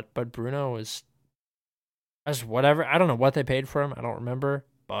place, but Bruno is as whatever. I don't know what they paid for him. I don't remember,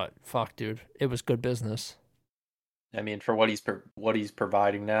 but fuck, dude, it was good business. I mean, for what he's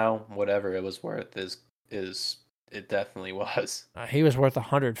providing now, whatever it was worth is it definitely was. He was worth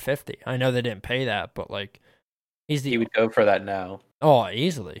 150. I know they didn't pay that, but like he's He the would go for that now.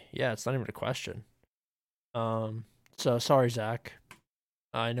 easily. Yeah, it's not even a question. So sorry, Zach.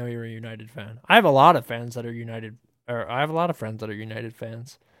 I know you're a United fan. I have a lot of fans that are United, or I have a lot of friends that are United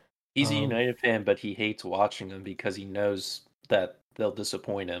fans. He's a United fan, but he hates watching them because he knows that they'll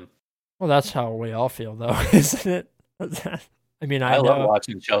disappoint him. Well, that's how we all feel, though, isn't it? I mean, I love know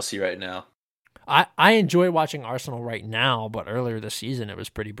watching Chelsea right now. I enjoy watching Arsenal right now, but earlier this season it was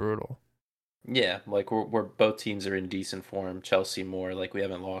pretty brutal. Yeah, like we're both teams are in decent form. Chelsea more like we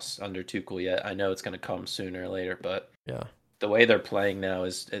haven't lost under Tuchel yet. I know it's going to come sooner or later, but Yeah, the way they're playing now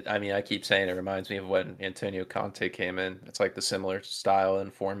I mean, I keep saying it reminds me of when Antonio Conte came in. It's like the similar style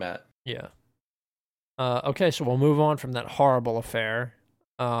and format. yeah. Okay, so we'll move on from that horrible affair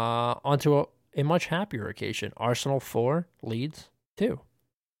onto a much happier occasion. Arsenal 4, Leeds 2.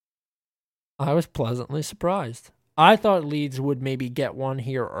 I was pleasantly surprised. I thought Leeds would maybe get one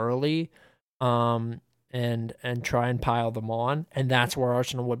here early, and try and pile them on, and that's where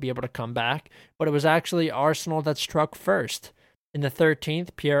Arsenal would be able to come back. But it was actually Arsenal that struck first. In the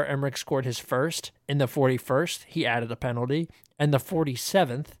 13th, Pierre-Emerick scored his first. In the 41st, he added a penalty. And the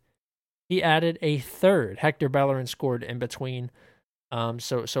 47th, he added a third. Hector Bellerin scored in between.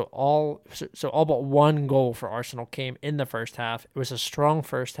 So all but one goal for Arsenal came in the first half. It was a strong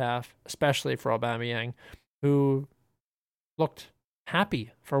first half, especially for Aubameyang, who looked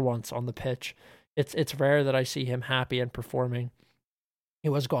happy for once on the pitch. It's rare that I see him happy and performing. He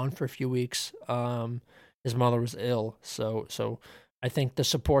was gone for a few weeks. His mother was ill, so I think the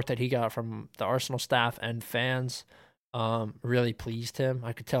support that he got from the Arsenal staff and fans really pleased him.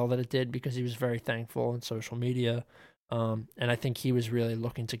 I could tell that it did because he was very thankful on social media. And I think he was really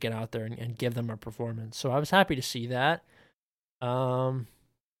looking to get out there and give them a performance. So I was happy to see that. The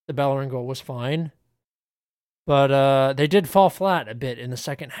Bellerin goal was fine. But they did fall flat a bit in the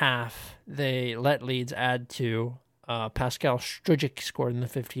second half. They let Leeds add to. Pascal Strujic scored in the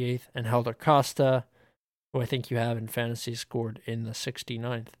 58th, and Helder Costa, who I think you have in fantasy, scored in the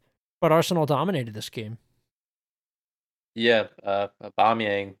 69th. But Arsenal dominated this game. Yeah,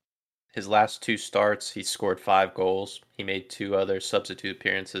 Aubameyang, his last 2 starts, he scored 5 goals. He made 2 other substitute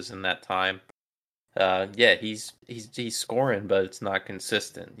appearances in that time. Yeah, he's scoring, but it's not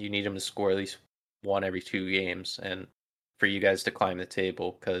consistent. You need him to score at least 1 every 2 games, and for you guys to climb the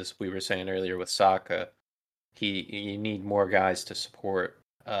table, because we were saying earlier with Saka, you need more guys to support.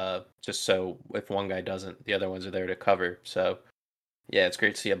 Just so if one guy doesn't, the other ones are there to cover. So yeah, it's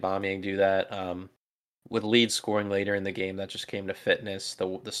great to see Aubameyang do that. With Leeds scoring later in the game, that just came to fitness.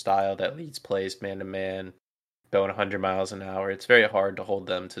 The style that Leeds plays, man to man, going 100 miles an hour. It's very hard to hold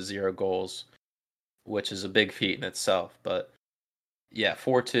them to 0 goals, which is a big feat in itself. But yeah,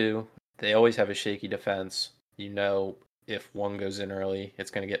 4-2. They always have a shaky defense. You know, if one goes in early, it's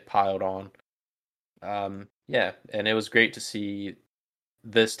going to get piled on. Yeah, and it was great to see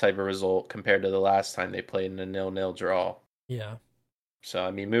this type of result compared to the last time they played in a 0-0 draw. Yeah. So,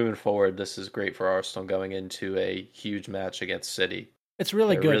 I mean, moving forward, this is great for Arsenal going into a huge match against City. It's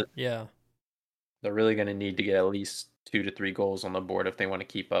really They're good. Yeah. They're really going to need to get at least 2 to 3 goals on the board if they want to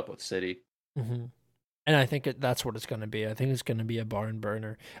keep up with City. Mm-hmm. And I think that's what it's going to be. I think it's going to be a barn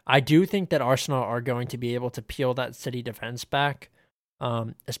burner. I do think that Arsenal are going to be able to peel that City defense back,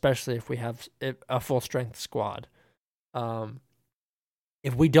 especially if we have a full-strength squad.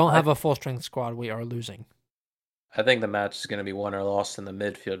 If we don't have a full-strength squad, we are losing. I think the match is going to be won or lost in the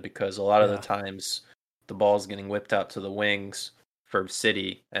midfield because a lot of the times the ball's getting whipped out to the wings for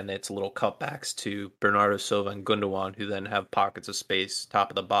City, and it's little cutbacks to Bernardo Silva and Gundogan, who then have pockets of space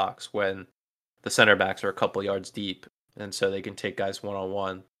top of the box when the center backs are a couple yards deep, and so they can take guys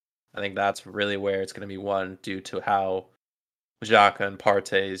one-on-one. I think that's really where it's going to be won due to how Xhaka and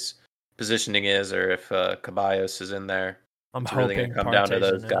Partey's positioning is, or if Ceballos is in there. It's really going to come down to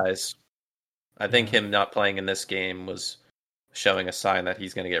those guys. I think him not playing in this game was showing a sign that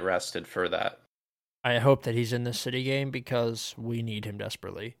he's going to get rested for that. I hope that he's in the City game because we need him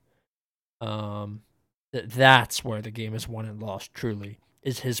desperately. That's where the game is won and lost, truly,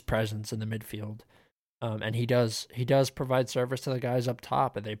 is his presence in the midfield. And he does provide service to the guys up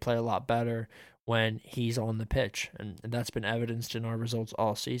top, and they play a lot better when he's on the pitch. And that's been evidenced in our results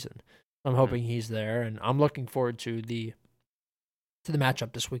all season. I'm hoping he's there, and I'm looking forward to the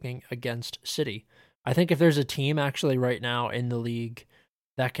matchup this weekend against City. I think if there's a team actually right now in the league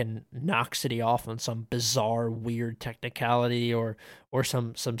that can knock City off on some bizarre, weird technicality or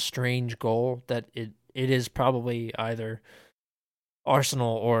some strange goal, that it is probably either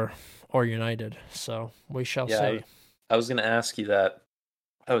Arsenal or United. So we shall Yeah, see. I was going to ask you that.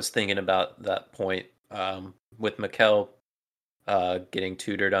 I was thinking about that point with Mikel getting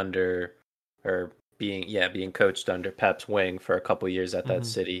tutored under or being coached under Pep's wing for a couple years at that Mm-hmm.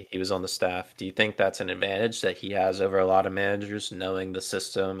 city. He was on the staff. Do you think that's an advantage that he has over a lot of managers, knowing the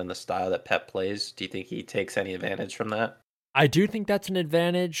system and the style that Pep plays? Do you think he takes any advantage from that? I do think that's an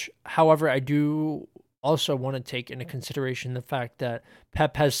advantage. However, I do also want to take into consideration the fact that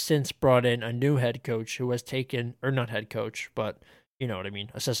Pep has since brought in a new head coach who has taken, or not head coach, but you know what I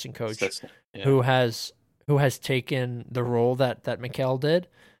mean, assistant coach, Yeah. who has taken the role that Mikel did,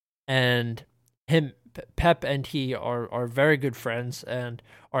 and him Pep and he are very good friends and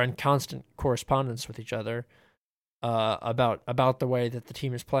are in constant correspondence with each other about the way that the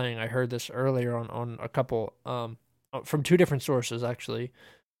team is playing. I heard this earlier on a couple from two different sources actually,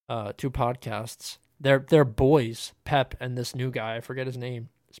 two podcasts. They're boys, Pep and this new guy. I forget his name,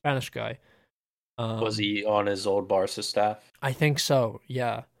 Spanish guy. Was he on his old Barca staff? I think so.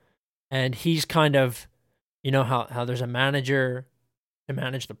 Yeah, and he's kind of, you know how there's a manager to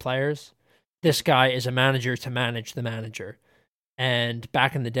manage the players. This guy is a manager to manage the manager. And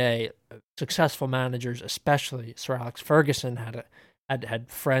back in the day, successful managers, especially Sir Alex Ferguson, had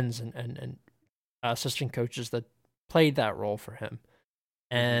friends and assistant coaches that played that role for him.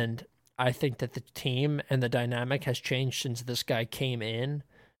 And I think that the team and the dynamic has changed since this guy came in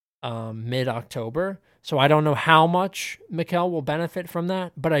mid-October. So I don't know how much Mikel will benefit from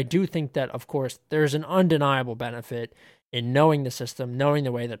that, but I do think that, of course, there's an undeniable benefit in knowing the system, knowing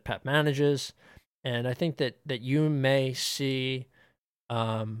the way that Pep manages, and I think that you may see,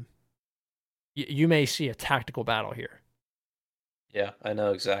 you may see a tactical battle here. Yeah, I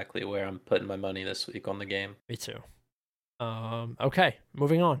know exactly where I'm putting my money this week on the game. Me too. Okay,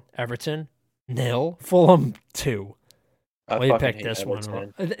 moving on. Everton 0, Fulham 2. I We fucking picked hate this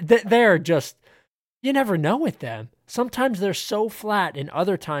one. Everton. They're just, you never know with them. Sometimes they're so flat, and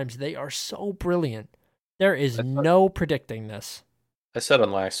other times they are so brilliant. There is no predicting this. I said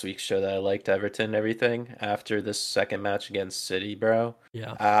on last week's show that I liked Everton and everything. After this second match against City, bro,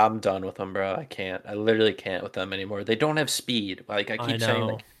 Yeah, I'm done with them, bro. I can't. I literally can't with them anymore. They don't have speed. Like I I keep saying, know.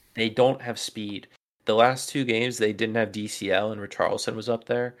 like they don't have speed. The last two games they didn't have DCL and Richarlison was up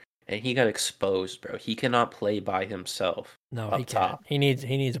there, and he got exposed, bro. He cannot play by himself No, he up can't. top. He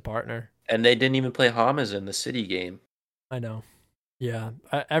needs a partner. And they didn't even play Hamas in the City game, I know. Yeah,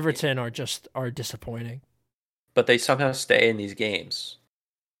 Everton are disappointing. but they somehow stay in these games.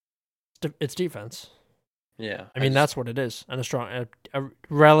 It's defense. Yeah, I mean, that's what it is, and a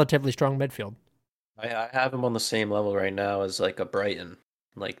relatively strong midfield. I have them on the same level right now as like a Brighton.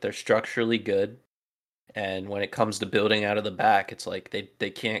 Like they're structurally good, and when it comes to building out of the back, it's like they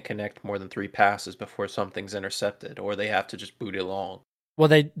can't connect more than three passes before something's intercepted, or they have to just boot it long. Well,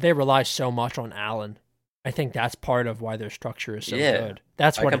 they rely so much on Allen. I think that's part of why their structure is so Yeah, good.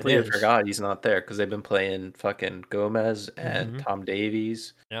 That's I what it completely is. forgot he's not there because they've been playing fucking Gomez and Mm-hmm. Tom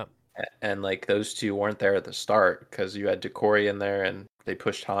Davies, Yep. and like those two weren't there at the start because you had Decore in there and they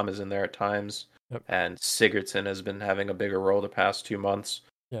pushed Thomas in there at times, Yep. and Sigurdsson has been having a bigger role the past 2 months.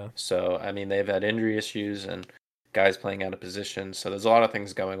 Yeah. So, I mean, they've had injury issues and guys playing out of position. So there's a lot of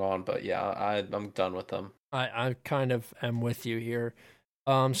things going on. But yeah, I'm done with them. I kind of am with you here.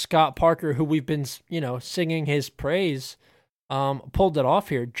 Scott Parker, who we've been, singing his praise, pulled it off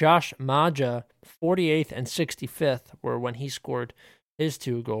here. Josh Maja, 48th and 65th were when he scored his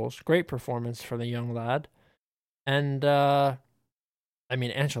 2 goals. Great performance for the young lad. And, I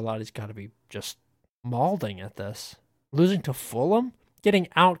mean, Ancelotti's got to be just mauling at this. Losing to Fulham? Getting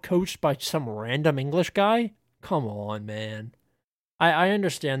out-coached by some random English guy? Come on, man. I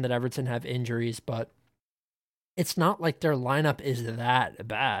understand that Everton have injuries, but it's not like their lineup is that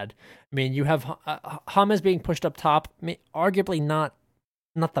bad. I mean, you have James being pushed up top, arguably not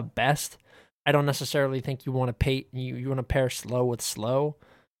the best. I don't necessarily think you want to you want to pair slow with slow.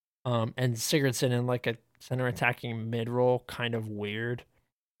 And Sigurdsson in like a center attacking mid role, kind of weird.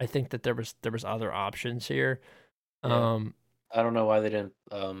 I think that there was other options here. Yeah. I don't know why they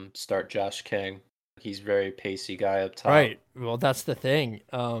didn't start Josh King. He's very pacey guy up top. Right. Well, that's the thing.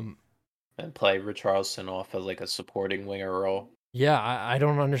 And play Richarlison off as like a supporting winger role. Yeah, I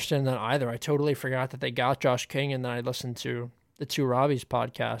don't understand that either. I totally forgot that they got Josh King, and then I listened to the Two Robbies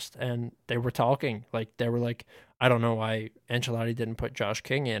podcast, and they were talking like they were like, I don't know why Ancelotti didn't put Josh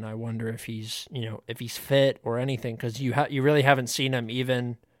King in. I wonder if he's if he's fit or anything, because you really haven't seen him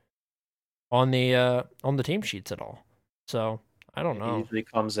even on the team sheets at all. So I don't He know. usually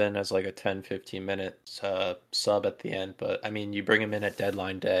comes in as like a 10, 15 minutes sub at the end, but I mean, you bring him in at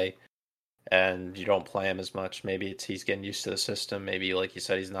deadline day and you don't play him as much. Maybe he's getting used to the system. Maybe, like you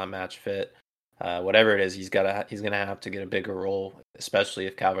said, he's not match fit. Whatever it is, he's gonna have to get a bigger role, especially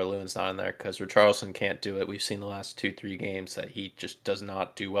if Calvert-Lewin's not in there, because Richarlison can't do it. We've seen the last 2-3 games that he just does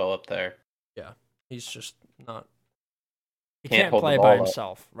not do well up there. Yeah, he's just not. He Can't can't hold the play by ball up.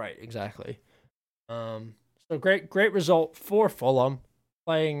 himself. Right, exactly. So great result for Fulham,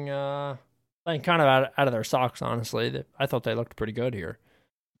 playing kind of out of their socks. Honestly, I thought they looked pretty good here.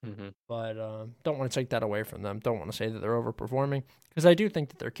 Mm-hmm. But don't want to take that away from them. Don't want to say that they're overperforming, because I do think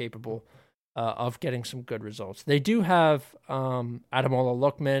that they're capable of getting some good results. They do have Ademola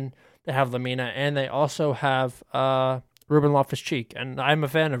Lookman, they have Lamina, and they also have Ruben Loftus-Cheek. And I'm a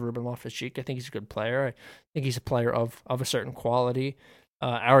fan of Ruben Loftus-Cheek. I think he's a good player. I think he's a player of a certain quality.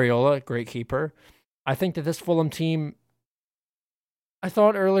 Areola, great keeper. I think that this Fulham team, I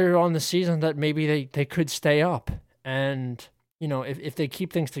thought earlier on the season that maybe they could stay up. And if they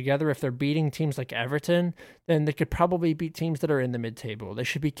keep things together, if they're beating teams like Everton, then they could probably beat teams that are in the mid-table. They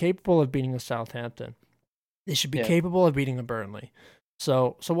should be capable of beating a Southampton. They should be capable of beating a Burnley.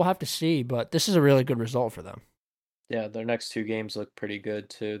 So we'll have to see, but this is a really good result for them. Yeah, their next 2 games look pretty good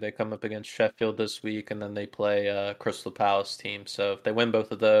too. They come up against Sheffield this week, and then they play Crystal Palace team. So if they win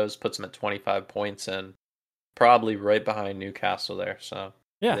both of those, puts them at 25 points and probably right behind Newcastle there. So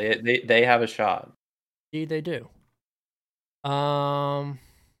Yeah, they have a shot. indeed they do. I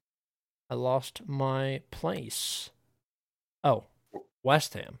lost my place. Oh,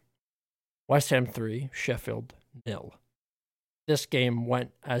 West Ham. West Ham 3, Sheffield 0. This game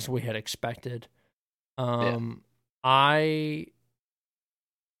went as we had expected. I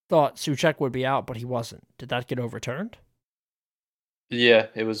thought Souček would be out, but he wasn't. Did that get overturned? Yeah,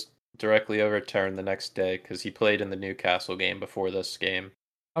 it was directly overturned the next day because he played in the Newcastle game before this game.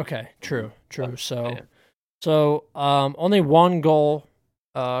 Okay, true. Yeah. So only one goal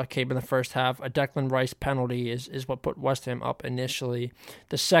came in the first half. A Declan Rice penalty is what put West Ham up initially.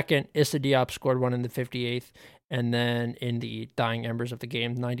 The second, Issa Diop scored one in the 58th, and then in the dying embers of the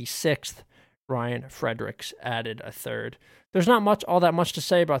game, 96th, Ryan Fredericks added a third. There's not all that much to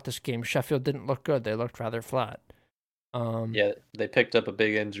say about this game. Sheffield didn't look good. They looked rather flat. Yeah, they picked up a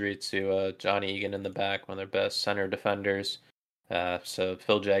big injury to Johnny Egan in the back, one of their best center defenders. So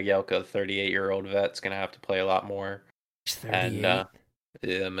Phil Jagielka, 38-year-old vet, is going to have to play a lot more. He's 38. And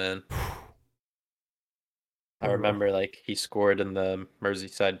yeah, man. I remember he scored in the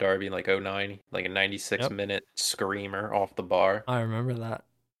Merseyside derby in 09, like a 96-minute screamer off the bar. I remember that.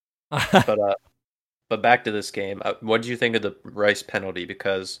 But back to this game. What did you think of the Rice penalty?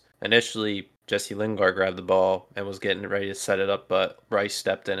 Because initially Jesse Lingard grabbed the ball and was getting ready to set it up, but Rice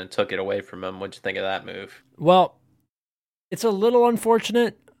stepped in and took it away from him. What'd you think of that move? Well, it's a little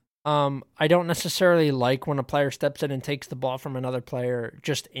unfortunate. I don't necessarily like when a player steps in and takes the ball from another player,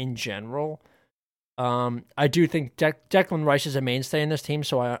 just in general. I do think Declan Rice is a mainstay in this team,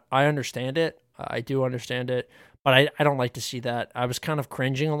 so I understand it. I do understand it, but I don't like to see that. I was kind of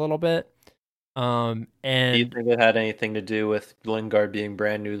cringing a little bit. And do you think it had anything to do with Lingard being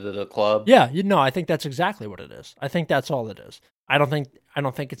brand new to the club? Yeah, I think that's exactly what it is. I think that's all it is. I don't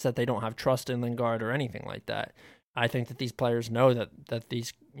think it's that they don't have trust in Lingard or anything like that. I think that these players know that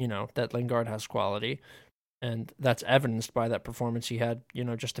that Lingard has quality, and that's evidenced by that performance he had,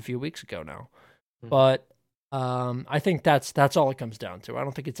 just a few weeks ago now. Mm-hmm. But I think that's all it comes down to. I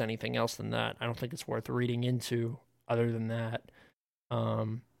don't think it's anything else than that. I don't think it's worth reading into other than that.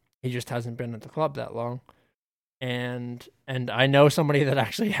 He just hasn't been at the club that long. And I know somebody that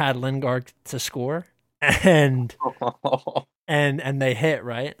actually had Lingard to score, and they hit,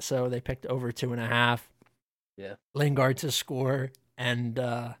 right? So they picked over 2.5. Yeah. Lingard to score, and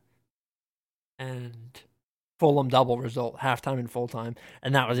Fulham double result, halftime and full time,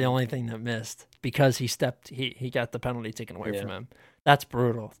 and that was the only thing that missed because he got the penalty taken away from him. That's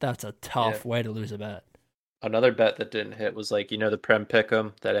brutal. That's a tough way to lose a bet. Another bet that didn't hit was the Prem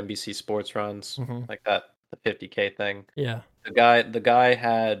Pick'em that NBC Sports runs, like that, the 50K thing. Yeah. The guy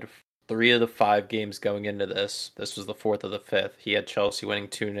had 3 of the 5 games going into this. This was the 4th of the 5th. He had Chelsea winning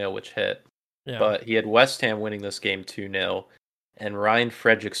 2-0, which hit. Yeah. But he had West Ham winning this game 2-0, and Ryan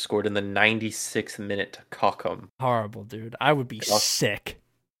Fredericks scored in the 96th minute to cock him. Horrible, dude. I would be sick.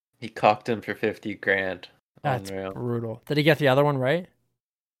 He cocked him for 50 grand. That's brutal. Did he get the other one right?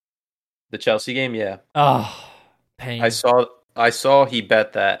 The Chelsea game, yeah. Oh, pain. I saw I saw he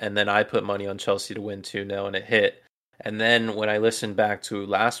bet that, and then I put money on Chelsea to win 2-0, and it hit. And then when I listened back to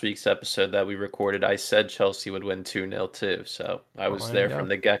last week's episode that we recorded, I said Chelsea would win 2-0 too. So I Oh, was there you there go. from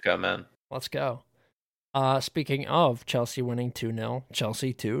the get-go, man. Let's go. Speaking of Chelsea winning 2-0,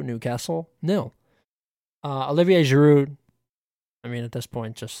 Chelsea 2, Newcastle 0. Olivier Giroud, I mean, at this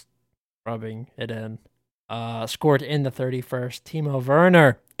point, just rubbing it in. Scored in the 31st. Timo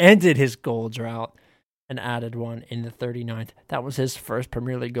Werner ended his goal drought and added one in the 39th. That was his first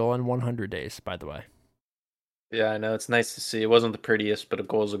Premier League goal in 100 days, by the way. Yeah, I know. It's nice to see. It wasn't the prettiest, but a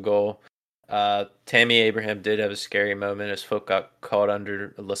goal's a goal. Tammy Abraham did have a scary moment. His foot got caught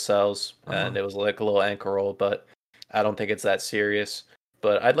under Lascelles, and it was like a little ankle roll, but I don't think it's that serious.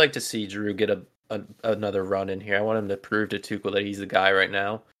 But I'd like to see Drew get another run in here. I want him to prove to Tuchel that he's the guy right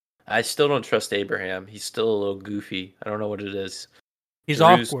now. I still don't trust Abraham. He's still a little goofy. I don't know what it is. He's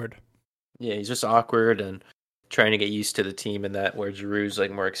Giroud's, awkward. Yeah, he's just awkward and trying to get used to the team and that where Giroud's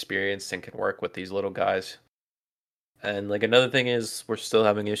like more experienced and can work with these little guys. And like another thing is we're still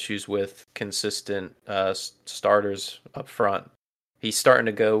having issues with consistent starters up front. He's starting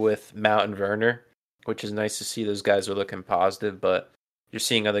to go with Mount and Werner, which is nice to see. Those guys are looking positive, but you're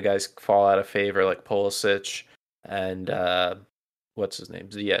seeing other guys fall out of favor like Pulisic and what's his name,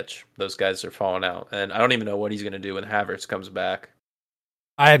 Ziyech. Those guys are falling out, and I don't even know what he's going to do when Havertz comes back.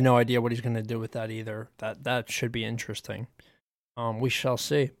 I have no idea what he's going to do with that either. That should be interesting. We shall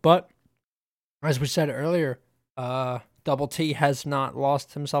see. But as we said earlier, Double T has not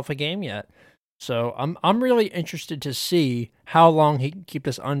lost himself a game yet. So I'm really interested to see how long he can keep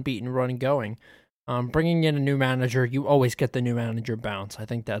this unbeaten run going. Bringing in a new manager, you always get the new manager bounce. I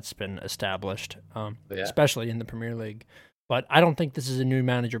think that's been established, especially in the Premier League. But I don't think this is a new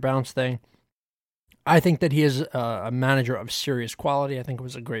manager bounce thing. I think that he is a manager of serious quality. I think it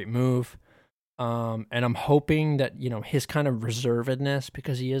was a great move. And I'm hoping that, his kind of reservedness,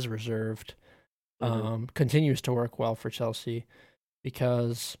 because he is reserved, continues to work well for Chelsea,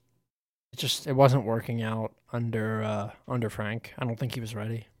 because it wasn't working out under Frank. I don't think he was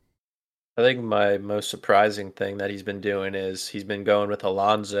ready. I think my most surprising thing that he's been doing is he's been going with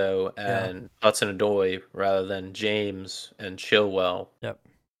Alonso and Hudson-Odoi rather than James and Chilwell. Yep.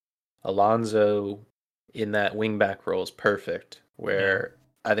 Alonso in that wingback role is perfect, where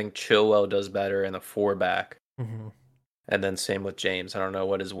I think Chilwell does better in a 4-back. Mm-hmm. And then same with James. I don't know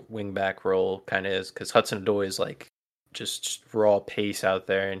what his wingback role kind of is, because Hudson-Odoi is like just raw pace out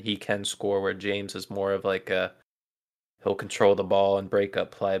there, and he can score, where James is more of like he'll control the ball and break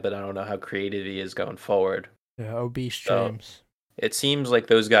up play, but I don't know how creative he is going forward. Yeah, obese James. It seems like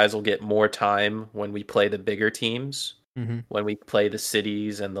those guys will get more time when we play the bigger teams, when we play the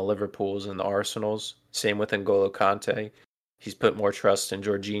Cities and the Liverpools and the Arsenals. Same with N'Golo Kante. He's put more trust in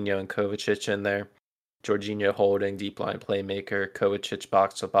Jorginho and Kovacic in there. Jorginho holding, deep line playmaker, Kovacic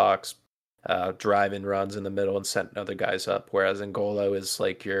box to box, driving runs in the middle and setting other guys up. Whereas N'Golo is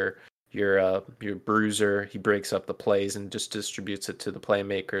like your bruiser. He breaks up the plays and just distributes it to the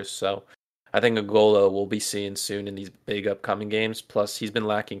playmakers. So I think N'Golo we'll be seeing soon in these big upcoming games. Plus, he's been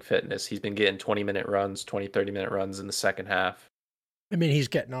lacking fitness. He's been getting 20-minute runs, 30-minute runs in the second half. I mean, he's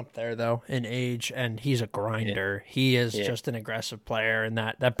getting up there, though, in age, and he's a grinder. Yeah. He is just an aggressive player, and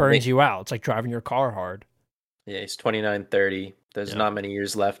that burns you out. It's like driving your car hard. Yeah, he's 29, 30. There's not many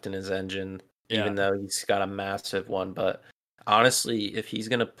years left in his engine, even though he's got a massive one. But honestly, if he's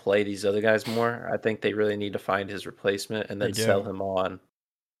going to play these other guys more, I think they really need to find his replacement and then sell him on.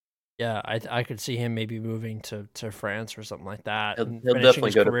 Yeah, I could see him maybe moving to France or something like that. He'll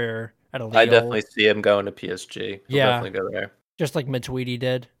definitely go to at a Lille. I definitely see him going to PSG. He'll definitely go there. Just like Matuidi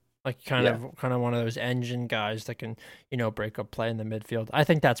did, like kind of one of those engine guys that can, break up play in the midfield. I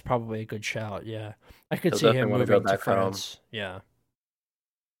think that's probably a good shout. Yeah, I could see him moving to France. Yeah.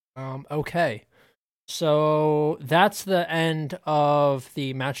 Okay. So that's the end of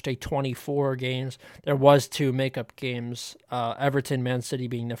the matchday 24 games. There was 2 makeup games, Everton Man City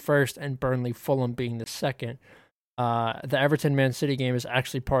being the first and Burnley Fulham being the second. The Everton Man City game is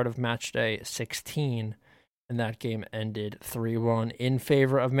actually part of matchday 16, and that game ended 3-1 in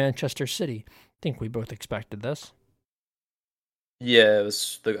favor of Manchester City. I think we both expected this. Yeah, it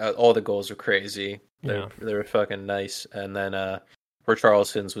was all the goals were crazy. They were fucking nice, and then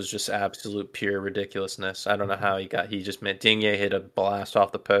Richarlison's was just absolute pure ridiculousness. I don't know how he just meant Digne hit a blast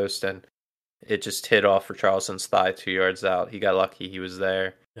off the post and it just hit off Richarlison's thigh 2 yards out. He got lucky he was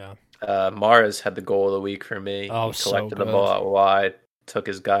there. Yeah. Mahrez had the goal of the week for me. Oh, he collected the ball out wide, took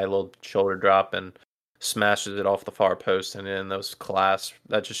his guy a little shoulder drop and smashes it off the far post and in. Those class.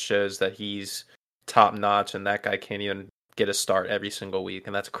 That just shows that he's top notch and that guy can't even get a start every single week,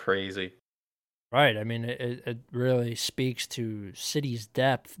 and that's crazy. Right. I mean, it really speaks to City's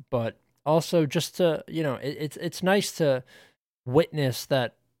depth, but also just to, it's nice to witness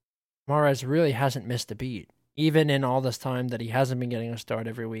that Mahrez really hasn't missed a beat, even in all this time that he hasn't been getting a start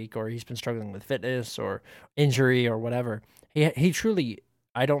every week, or he's been struggling with fitness or injury or whatever. He truly,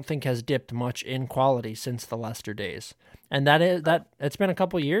 I don't think, has dipped much in quality since the Leicester days, and it's been a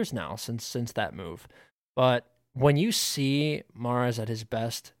couple years now since that move. But when you see Mahrez at his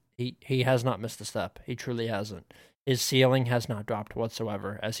best, he has not missed a step. He truly hasn't. His ceiling has not dropped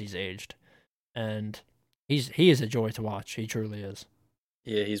whatsoever as he's aged, and he is a joy to watch. He truly is.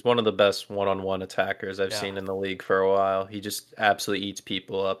 Yeah, he's one of the best one-on-one attackers I've Yeah. seen in the league for a while. He just absolutely eats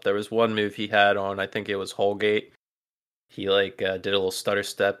people up. There was one move he had on, I think it was Holgate. He did a little stutter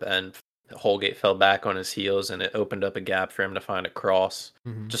step and Holgate fell back on his heels and it opened up a gap for him to find a cross.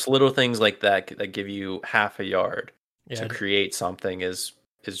 Mm-hmm. Just little things like that that give you half a yard to Yeah, create something is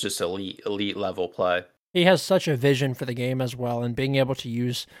just elite level play. he has such a vision for the game as well, and being able to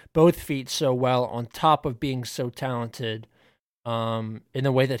use both feet so well on top of being so talented in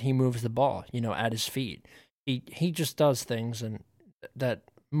the way that he moves the ball, at his feet. He just does things and that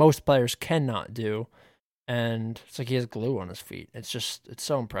most players cannot do, and it's like he has glue on his feet. It's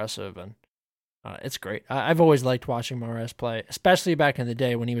so impressive, and it's great. I've always liked watching Mahrez play, especially back in the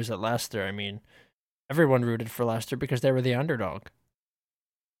day when he was at Leicester. I mean, everyone rooted for Leicester because they were the underdog.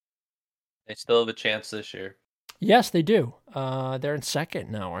 They still have a chance this year. Yes, they do. They're in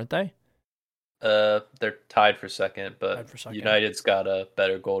second now, aren't they? They're tied for second, Tied but for second. United's got a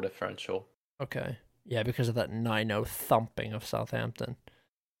better goal differential. Okay. Yeah, because of that 9-0 thumping of Southampton.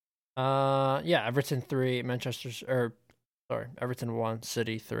 Yeah, Everton 3, Everton 1,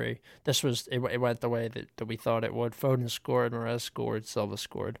 City 3. It went the way that we thought it would. Foden scored, Mahrez scored, Silva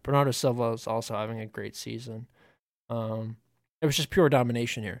scored. Bernardo Silva is also having a great season. It was just pure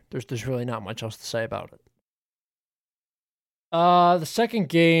domination here. There's really not much else to say about it. The second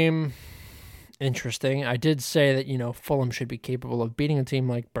game, interesting. I did say that, Fulham should be capable of beating a team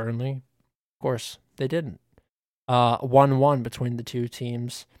like Burnley. Of course, they didn't. 1-1 between the two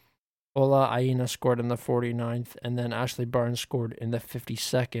teams. Ola Aina scored in the 49th, and then Ashley Barnes scored in the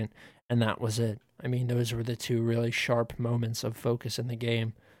 52nd, and that was it. I mean, those were the two really sharp moments of focus in the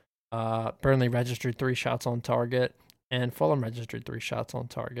game. Burnley registered 3 shots on target, and Fulham registered 3 shots on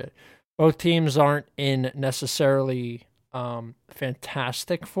target. Both teams aren't in necessarily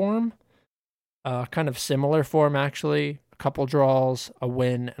fantastic form. Kind of similar form, actually. A couple draws, a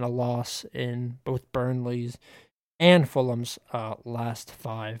win, and a loss in both Burnley's and Fulham's last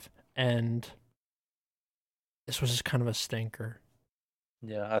 5. And this was just kind of a stinker.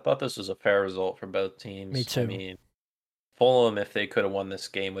 Yeah, I thought this was a fair result for both teams. Me too. I mean, Fulham, if they could have won this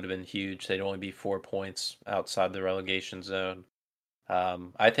game, would have been huge. They'd only be 4 points outside the relegation zone.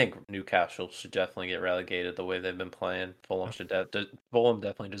 I think Newcastle should definitely get relegated the way they've been playing. Fulham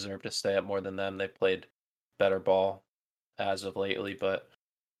definitely deserve to stay up more than them. They've played better ball as of lately, but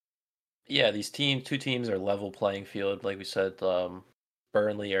yeah, two teams are level playing field. Like we said,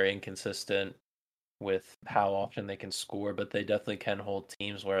 Burnley are inconsistent with how often they can score, but they definitely can hold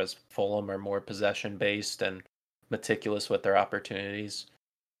teams, whereas Fulham are more possession based and meticulous with their opportunities.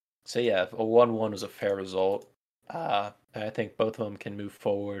 So yeah, a 1-1 was a fair result. I think both of them can move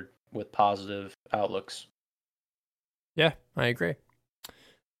forward with positive outlooks. Yeah, I agree.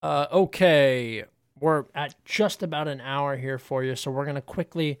 Okay, we're at just about an hour here for you, so we're going to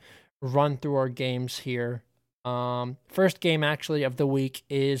quickly run through our games here. First game actually of the week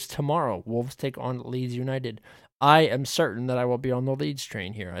is tomorrow. Wolves take on Leeds United. I am certain that I will be on the Leeds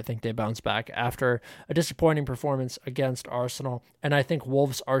train here. I think they bounce back after a disappointing performance against Arsenal, and I think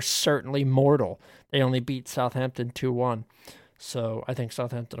Wolves are certainly mortal. They only beat Southampton 2-1. So I think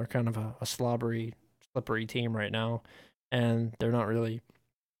Southampton are kind of a slippery team right now, and they're not really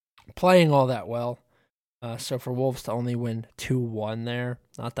playing all that well. So for Wolves to only win 2-1 there,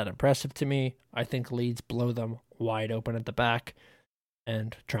 not that impressive to me. I think Leeds blow them wide open at the back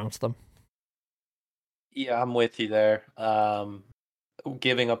and trounce them. Yeah, I'm with you there.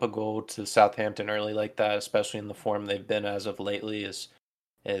 Giving up a goal to Southampton early like that, especially in the form they've been as of lately, is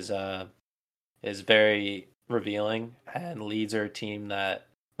very revealing. And Leeds are a team that,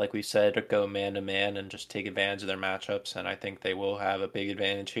 like we said, go man to man and just take advantage of their matchups. And I think they will have a big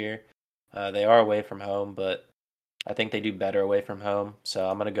advantage here. They are away from home, but I think they do better away from home. So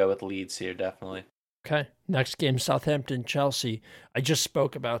I'm gonna go with Leeds here, definitely. Okay. Next game, Southampton-Chelsea. I just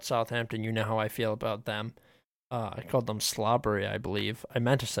spoke about Southampton. You know how I feel about them. I called them slobbery, I believe. I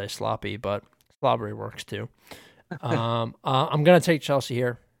meant to say sloppy, but slobbery works too. I'm going to take Chelsea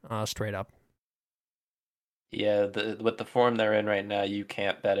here, straight up. Yeah, with the form they're in right now, you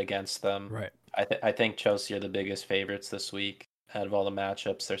can't bet against them. Right. I think Chelsea are the biggest favorites this week. Out of all the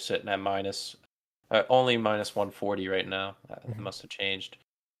matchups, they're sitting at only minus 140 right now. It Mhm. must have changed,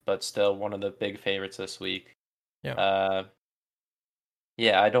 but still one of the big favorites this week. Yeah. Uh,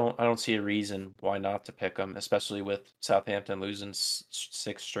 yeah, I don't see a reason why not to pick them, especially with Southampton losing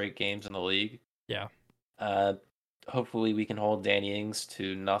six straight games in the league. Yeah. Uh, Hopefully we can hold Danny Ings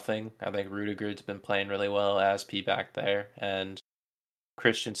to nothing. I think Rudiger's been playing really well as P back there, and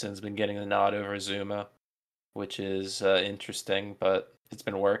Christensen's been getting the nod over Zuma, which is interesting, but it's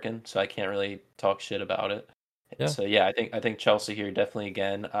been working, so I can't really talk shit about it. Yeah. So yeah, I think Chelsea here definitely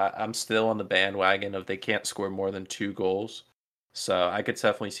again. I'm still on the bandwagon of they can't score more than 2 goals, so I could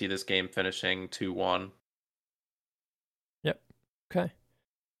definitely see this game finishing 2-1. Yep. Okay.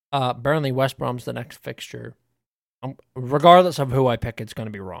 Burnley West Brom's the next fixture. Regardless of who I pick, it's going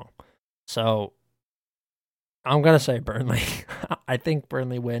to be wrong. So I'm going to say Burnley. I think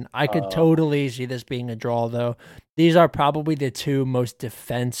Burnley win. I could totally see this being a draw, though. These are probably the two most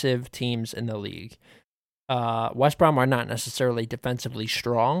defensive teams in the league. West Brom are not necessarily defensively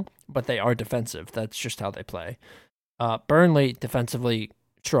strong, but they are defensive. That's just how they play. Burnley, defensively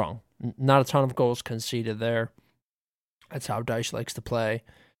strong. Not a ton of goals conceded there. That's how Dyche likes to play.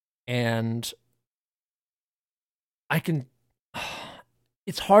 And I can.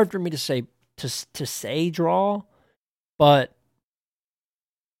 It's hard for me to say draw, but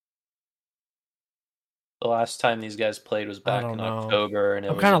The last time these guys played was I back don't in know. October, and it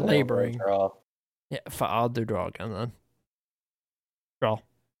I'm was kind a of 0-0 laboring. draw. Yeah, I'll do draw again then. Draw.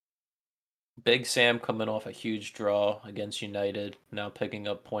 Big Sam coming off a huge draw against United, now picking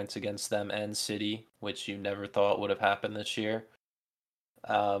up points against them and City, which you never thought would have happened this year.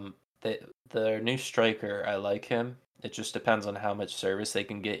 Um, their new striker, I like him. It just depends on how much service they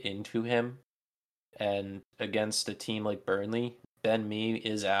can get into him. And against a team like Burnley, Ben Mee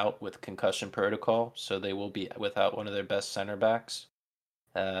is out with concussion protocol, so they will be without one of their best center backs.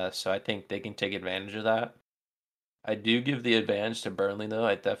 So I think they can take advantage of that. I do give the advantage to Burnley, though.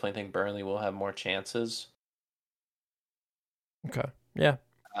 I definitely think Burnley will have more chances. Okay. Yeah.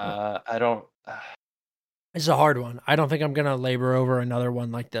 I don't. It's a hard one. I don't think I'm gonna labor over another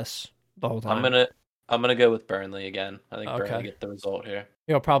one like this the whole I'm time. gonna I'm gonna go with Burnley again. I think Burnley Okay. get the result here.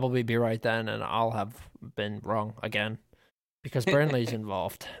 You'll probably be right then, and I'll have been wrong again because Burnley's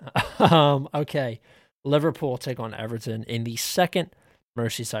involved. Okay. Liverpool take on Everton in the second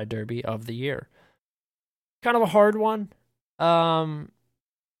Merseyside derby of the year. Kind of a hard one.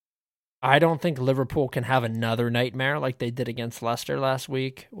 I don't think Liverpool can have another nightmare like they did against Leicester last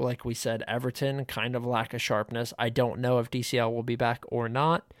week. Like we said, Everton kind of lack of sharpness. I don't know if DCL will be back or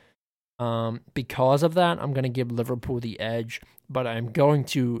not. Because of that, I'm going to give Liverpool the edge, but I'm going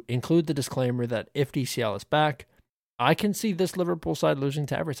to include the disclaimer that if DCL is back, I can see this Liverpool side losing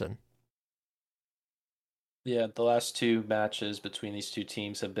to Everton. Yeah, the last two matches between these two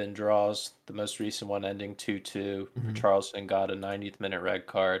teams have been draws. The most recent one ending 2-2. Charleston got a 90th minute red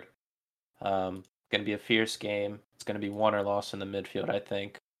card. Going to be a fierce game. It's going to be won or lost in the midfield, I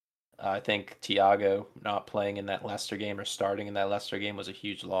think. I think Thiago not playing in that Leicester game or starting in that Leicester game was a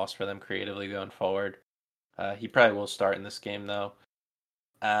huge loss for them creatively going forward. He probably will start in this game, though.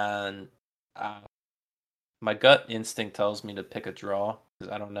 And uh, my gut instinct tells me to pick a draw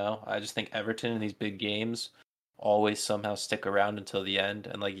because I don't know. I just think Everton in these big games always somehow stick around until the end.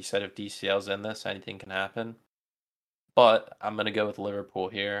 And like you said, if DCL's in this, anything can happen. But I'm going to go with Liverpool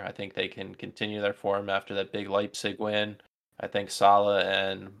here. I think they can continue their form after that big Leipzig win. I think Salah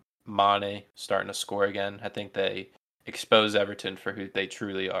and Mane starting to score again. I think they expose Everton for who they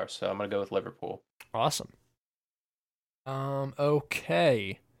truly are. So I'm going to go with Liverpool. Awesome.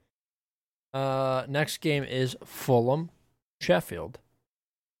 Okay. Next game is Fulham, Sheffield.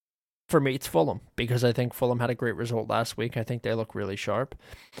 For me, it's Fulham because I think Fulham had a great result last week. I think they look really sharp.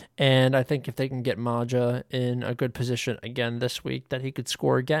 And I think if they can get Maja in a good position again this week, that he could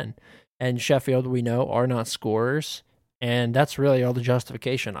score again. And Sheffield, we know, are not scorers. And that's really all the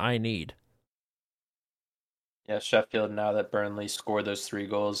justification I need. Yeah, Sheffield, now that Burnley scored those 3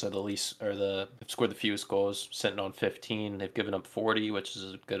 goals, are the least, or have scored the fewest goals, sitting on 15. They've given up 40, which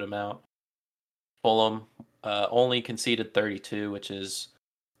is a good amount. Fulham only conceded 32, which is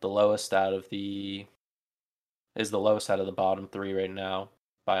the lowest out of the bottom three right now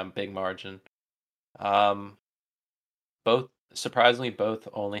by a big margin. Um, both surprisingly, both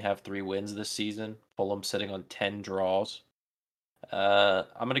only have 3 wins this season. Fulham sitting on 10 draws. I'm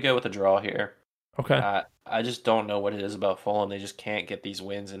gonna go with a draw here. Okay. I just don't know what it is about Fulham. They just can't get these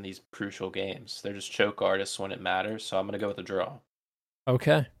wins in these crucial games. They're just choke artists when it matters. So I'm gonna go with a draw.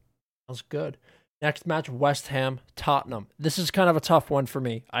 Okay. Sounds good. Next match, West Ham, Tottenham. This is kind of a tough one for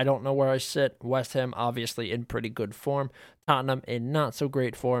me. I don't know where I sit. West Ham obviously in pretty good form. Tottenham in not so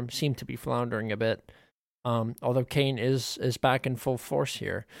great form, seem to be floundering a bit. Although Kane is back in full force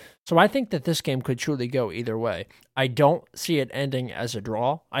here. So I think that this game could truly go either way. I don't see it ending as a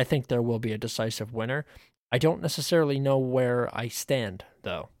draw. I think there will be a decisive winner. I don't necessarily know where I stand,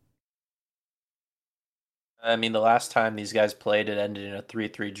 though. I mean, the last time these guys played, it ended in a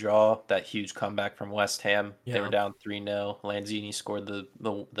 3-3 draw. That huge comeback from West Ham. Yeah. They were down 3-0. Lanzini scored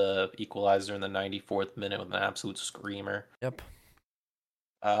the equalizer in the 94th minute with an absolute screamer. Yep.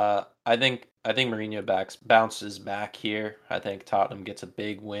 I think Mourinho bounces back here. I think Tottenham gets a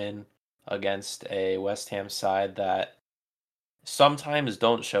big win against a West Ham side that sometimes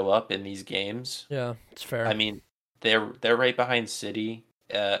don't show up in these games. Yeah, it's fair. I mean, they're right behind City,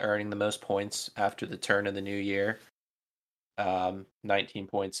 earning the most points after the turn of the new year. 19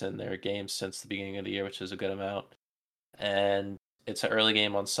 points in their games since the beginning of the year, which is a good amount. And it's an early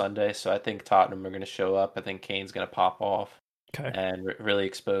game on Sunday, so I think Tottenham are going to show up. I think Kane's going to pop off. Okay. And really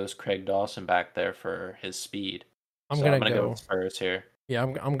expose Craig Dawson back there for his speed. I'm gonna go with Spurs here. Yeah,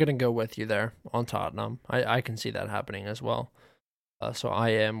 I'm gonna go with you there on Tottenham. I can see that happening as well. So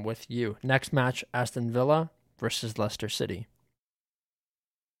I am with you. Next match, Aston Villa versus Leicester City.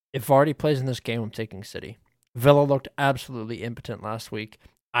 If Vardy plays in this game, I'm taking City. Villa looked absolutely impotent last week.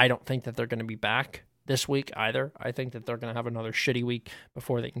 I don't think that they're going to be back this week either. I think that they're going to have another shitty week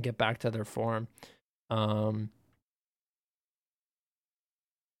before they can get back to their form.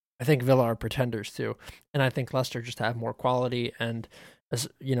 I think Villa are pretenders too, and I think Leicester just have more quality. And as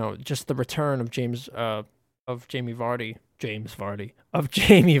you know, just the return of Jamie Vardy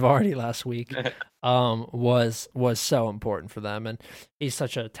last week, was so important for them, and he's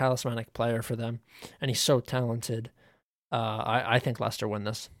such a talismanic player for them, and he's so talented. I think Leicester win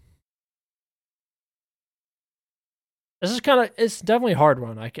this. This is it's definitely a hard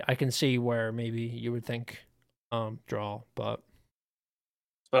one. I can see where maybe you would think draw, but.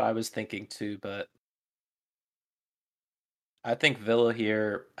 What I was thinking too, but I think Villa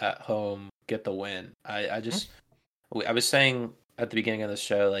here at home get the win. I was saying at the beginning of the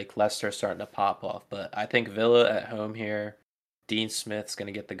show, like Leicester starting to pop off, but I think Villa at home here, Dean Smith's going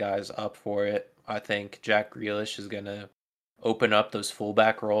to get the guys up for it. I think Jack Grealish is going to open up those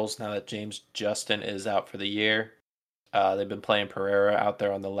fullback roles now that James Justin is out for the year. They've been playing Pereira out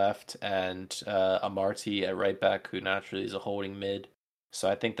there on the left and Amarty at right back, who naturally is a holding mid. So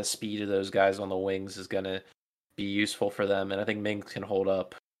I think the speed of those guys on the wings is going to be useful for them. And I think Mings can hold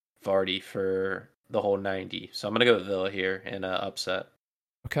up Vardy for the whole 90. So I'm going to go with Villa here in an upset.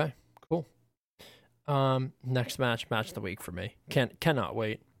 Okay, cool. Next match of the week for me. Cannot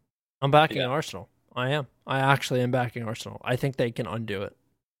wait. I'm backing Arsenal. I am. I actually am backing Arsenal. I think they can undo it.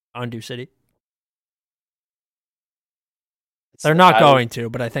 Undo City. They're not going to,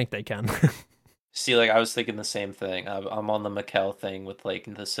 but I think they can. See, like I was thinking the same thing. I'm on the Mikel thing with like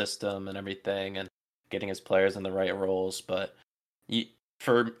the system and everything, and getting his players in the right roles. But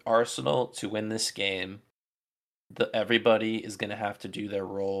for Arsenal to win this game, everybody is going to have to do their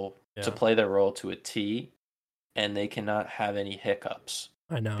role to play their role to a T, and they cannot have any hiccups.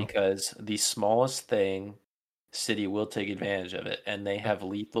 I know, because the smallest thing, City will take advantage of it, and they have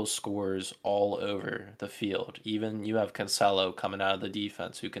lethal scores all over the field. Even you have Cancelo coming out of the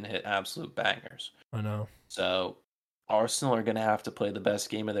defense who can hit absolute bangers. I know. So Arsenal are going to have to play the best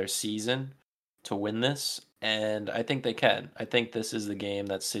game of their season to win this, and I think they can. I think this is the game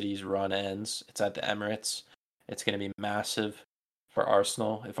that City's run ends. It's at the Emirates. It's going to be massive for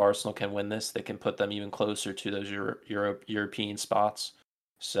Arsenal. If Arsenal can win this, they can put them even closer to those European spots.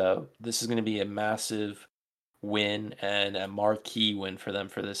 So this is going to be a massive win and a marquee win for them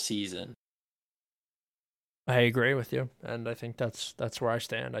for this season. I agree with you, and I think that's where I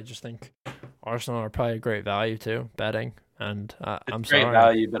stand. I just think Arsenal are probably a great value too, betting, and I'm great sorry.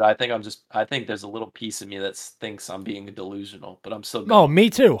 value, but I think there's a little piece of me that thinks I'm being delusional, but I'm still. Oh,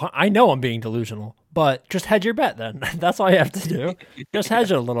 me too. I know I'm being delusional, but just hedge your bet then. That's all you have to do. Just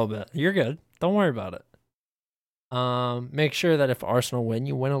hedge it a little bit. You're good. Don't worry about it. Make sure that if Arsenal win,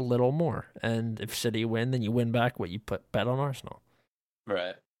 you win a little more, and if City win, then you win back what you bet on Arsenal.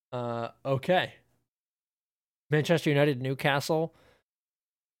 Right. Okay. Manchester United, Newcastle.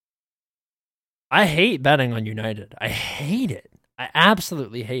 I hate betting on United. I hate it. I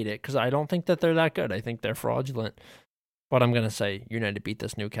absolutely hate it because I don't think that they're that good. I think they're fraudulent. But I'm gonna say United beat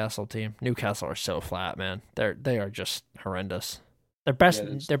this Newcastle team. Newcastle are so flat, man. They are just horrendous. Their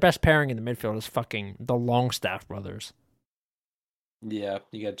best pairing in the midfield is fucking the Longstaff brothers. Yeah,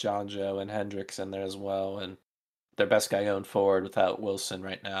 you got John Joe and Hendricks in there as well, and their best guy going forward without Wilson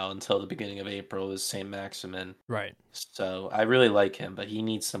right now until the beginning of April is St. Maximin. Right. So I really like him, but he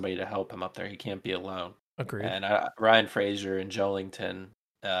needs somebody to help him up there. He can't be alone. Agreed. And Ryan Fraser and Joelington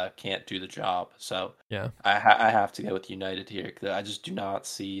can't do the job. So Yeah. I have to go with United here. 'Cause I just do not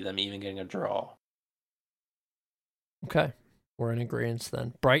see them even getting a draw. Okay. We're in agreement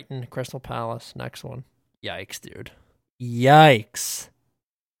then. Brighton, Crystal Palace, next one. Yikes, dude. Yikes.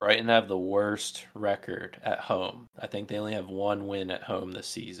 Brighton have the worst record at home. I think they only have one win at home this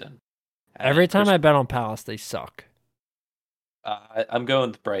season. Every time I bet on Palace, they suck. I'm going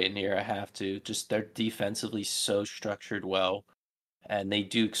with Brighton here. I have to. Just they're defensively so structured well, and they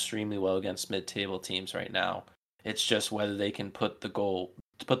do extremely well against mid-table teams right now. It's just whether they can put the ball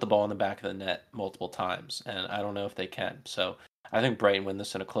in the back of the net multiple times, and I don't know if they can. So I think Brighton win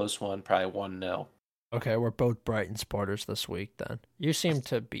this in a close one, probably 1-0. Okay, we're both Brighton supporters this week then. You seem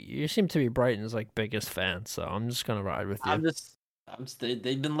to be Brighton's like biggest fan, so I'm just gonna ride with you.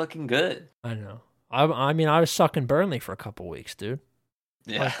 They've been looking good. I know. I mean, I was sucking Burnley for a couple weeks, dude.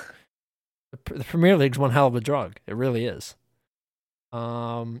 Yeah. The Premier League's one hell of a drug. It really is.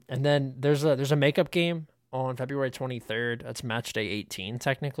 And then there's a makeup game on February 23rd. That's match day 18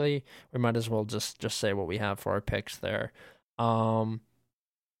 technically. We might as well just say what we have for our picks there.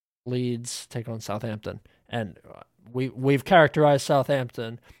 Leeds take on Southampton, and we've characterized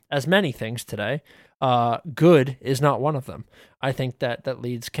Southampton as many things today. Good is not one of them. I think that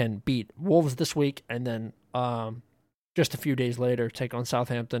Leeds can beat Wolves this week, and then just a few days later take on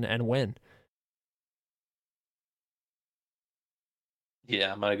Southampton and win.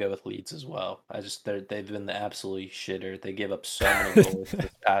 Yeah, I'm gonna go with Leeds as well. They've been the absolute shitter. They give up so many goals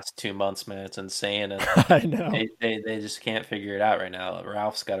this past 2 months, man. It's insane, and I know. they just can't figure it out right now.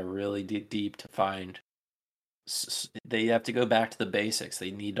 Ralph's got to really dig deep to find. They have to go back to the basics.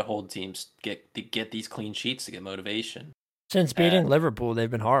 They need to hold teams get these clean sheets to get motivation. Since beating Liverpool, they've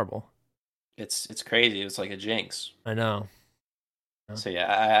been horrible. It's crazy. It's like a jinx. I know. So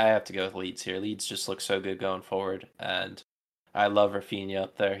yeah, I have to go with Leeds here. Leeds just look so good going forward, and I love Rafinha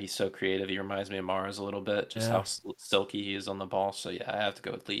up there. He's so creative. He reminds me of Mars a little bit, just how silky he is on the ball. So yeah, I have to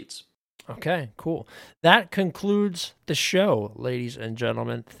go with Leeds. Okay, cool. That concludes the show, ladies and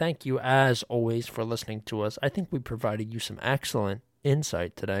gentlemen. Thank you, as always, for listening to us. I think we provided you some excellent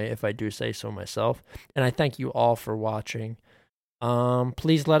insight today, if I do say so myself. And I thank you all for watching.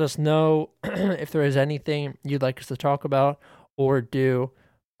 Please let us know if there is anything you'd like us to talk about or do.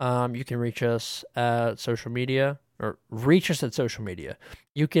 You can reach us at social media, or reach us at social media.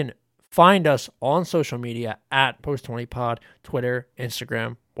 You can find us on social media at Post20Pod, Twitter,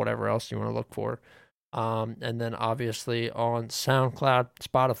 Instagram, whatever else you want to look for. And then obviously on SoundCloud,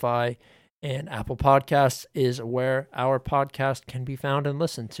 Spotify, and Apple Podcasts is where our podcast can be found and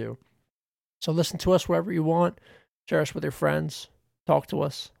listened to. So listen to us wherever you want. Share us with your friends. Talk to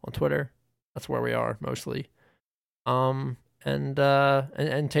us on Twitter. That's where we are mostly. And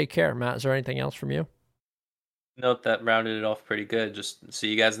take care. Matt, is there anything else from you? Nope, that rounded it off pretty good. Just see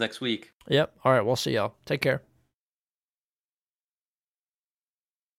you guys next week. Yep. All right, we'll see y'all. Take care.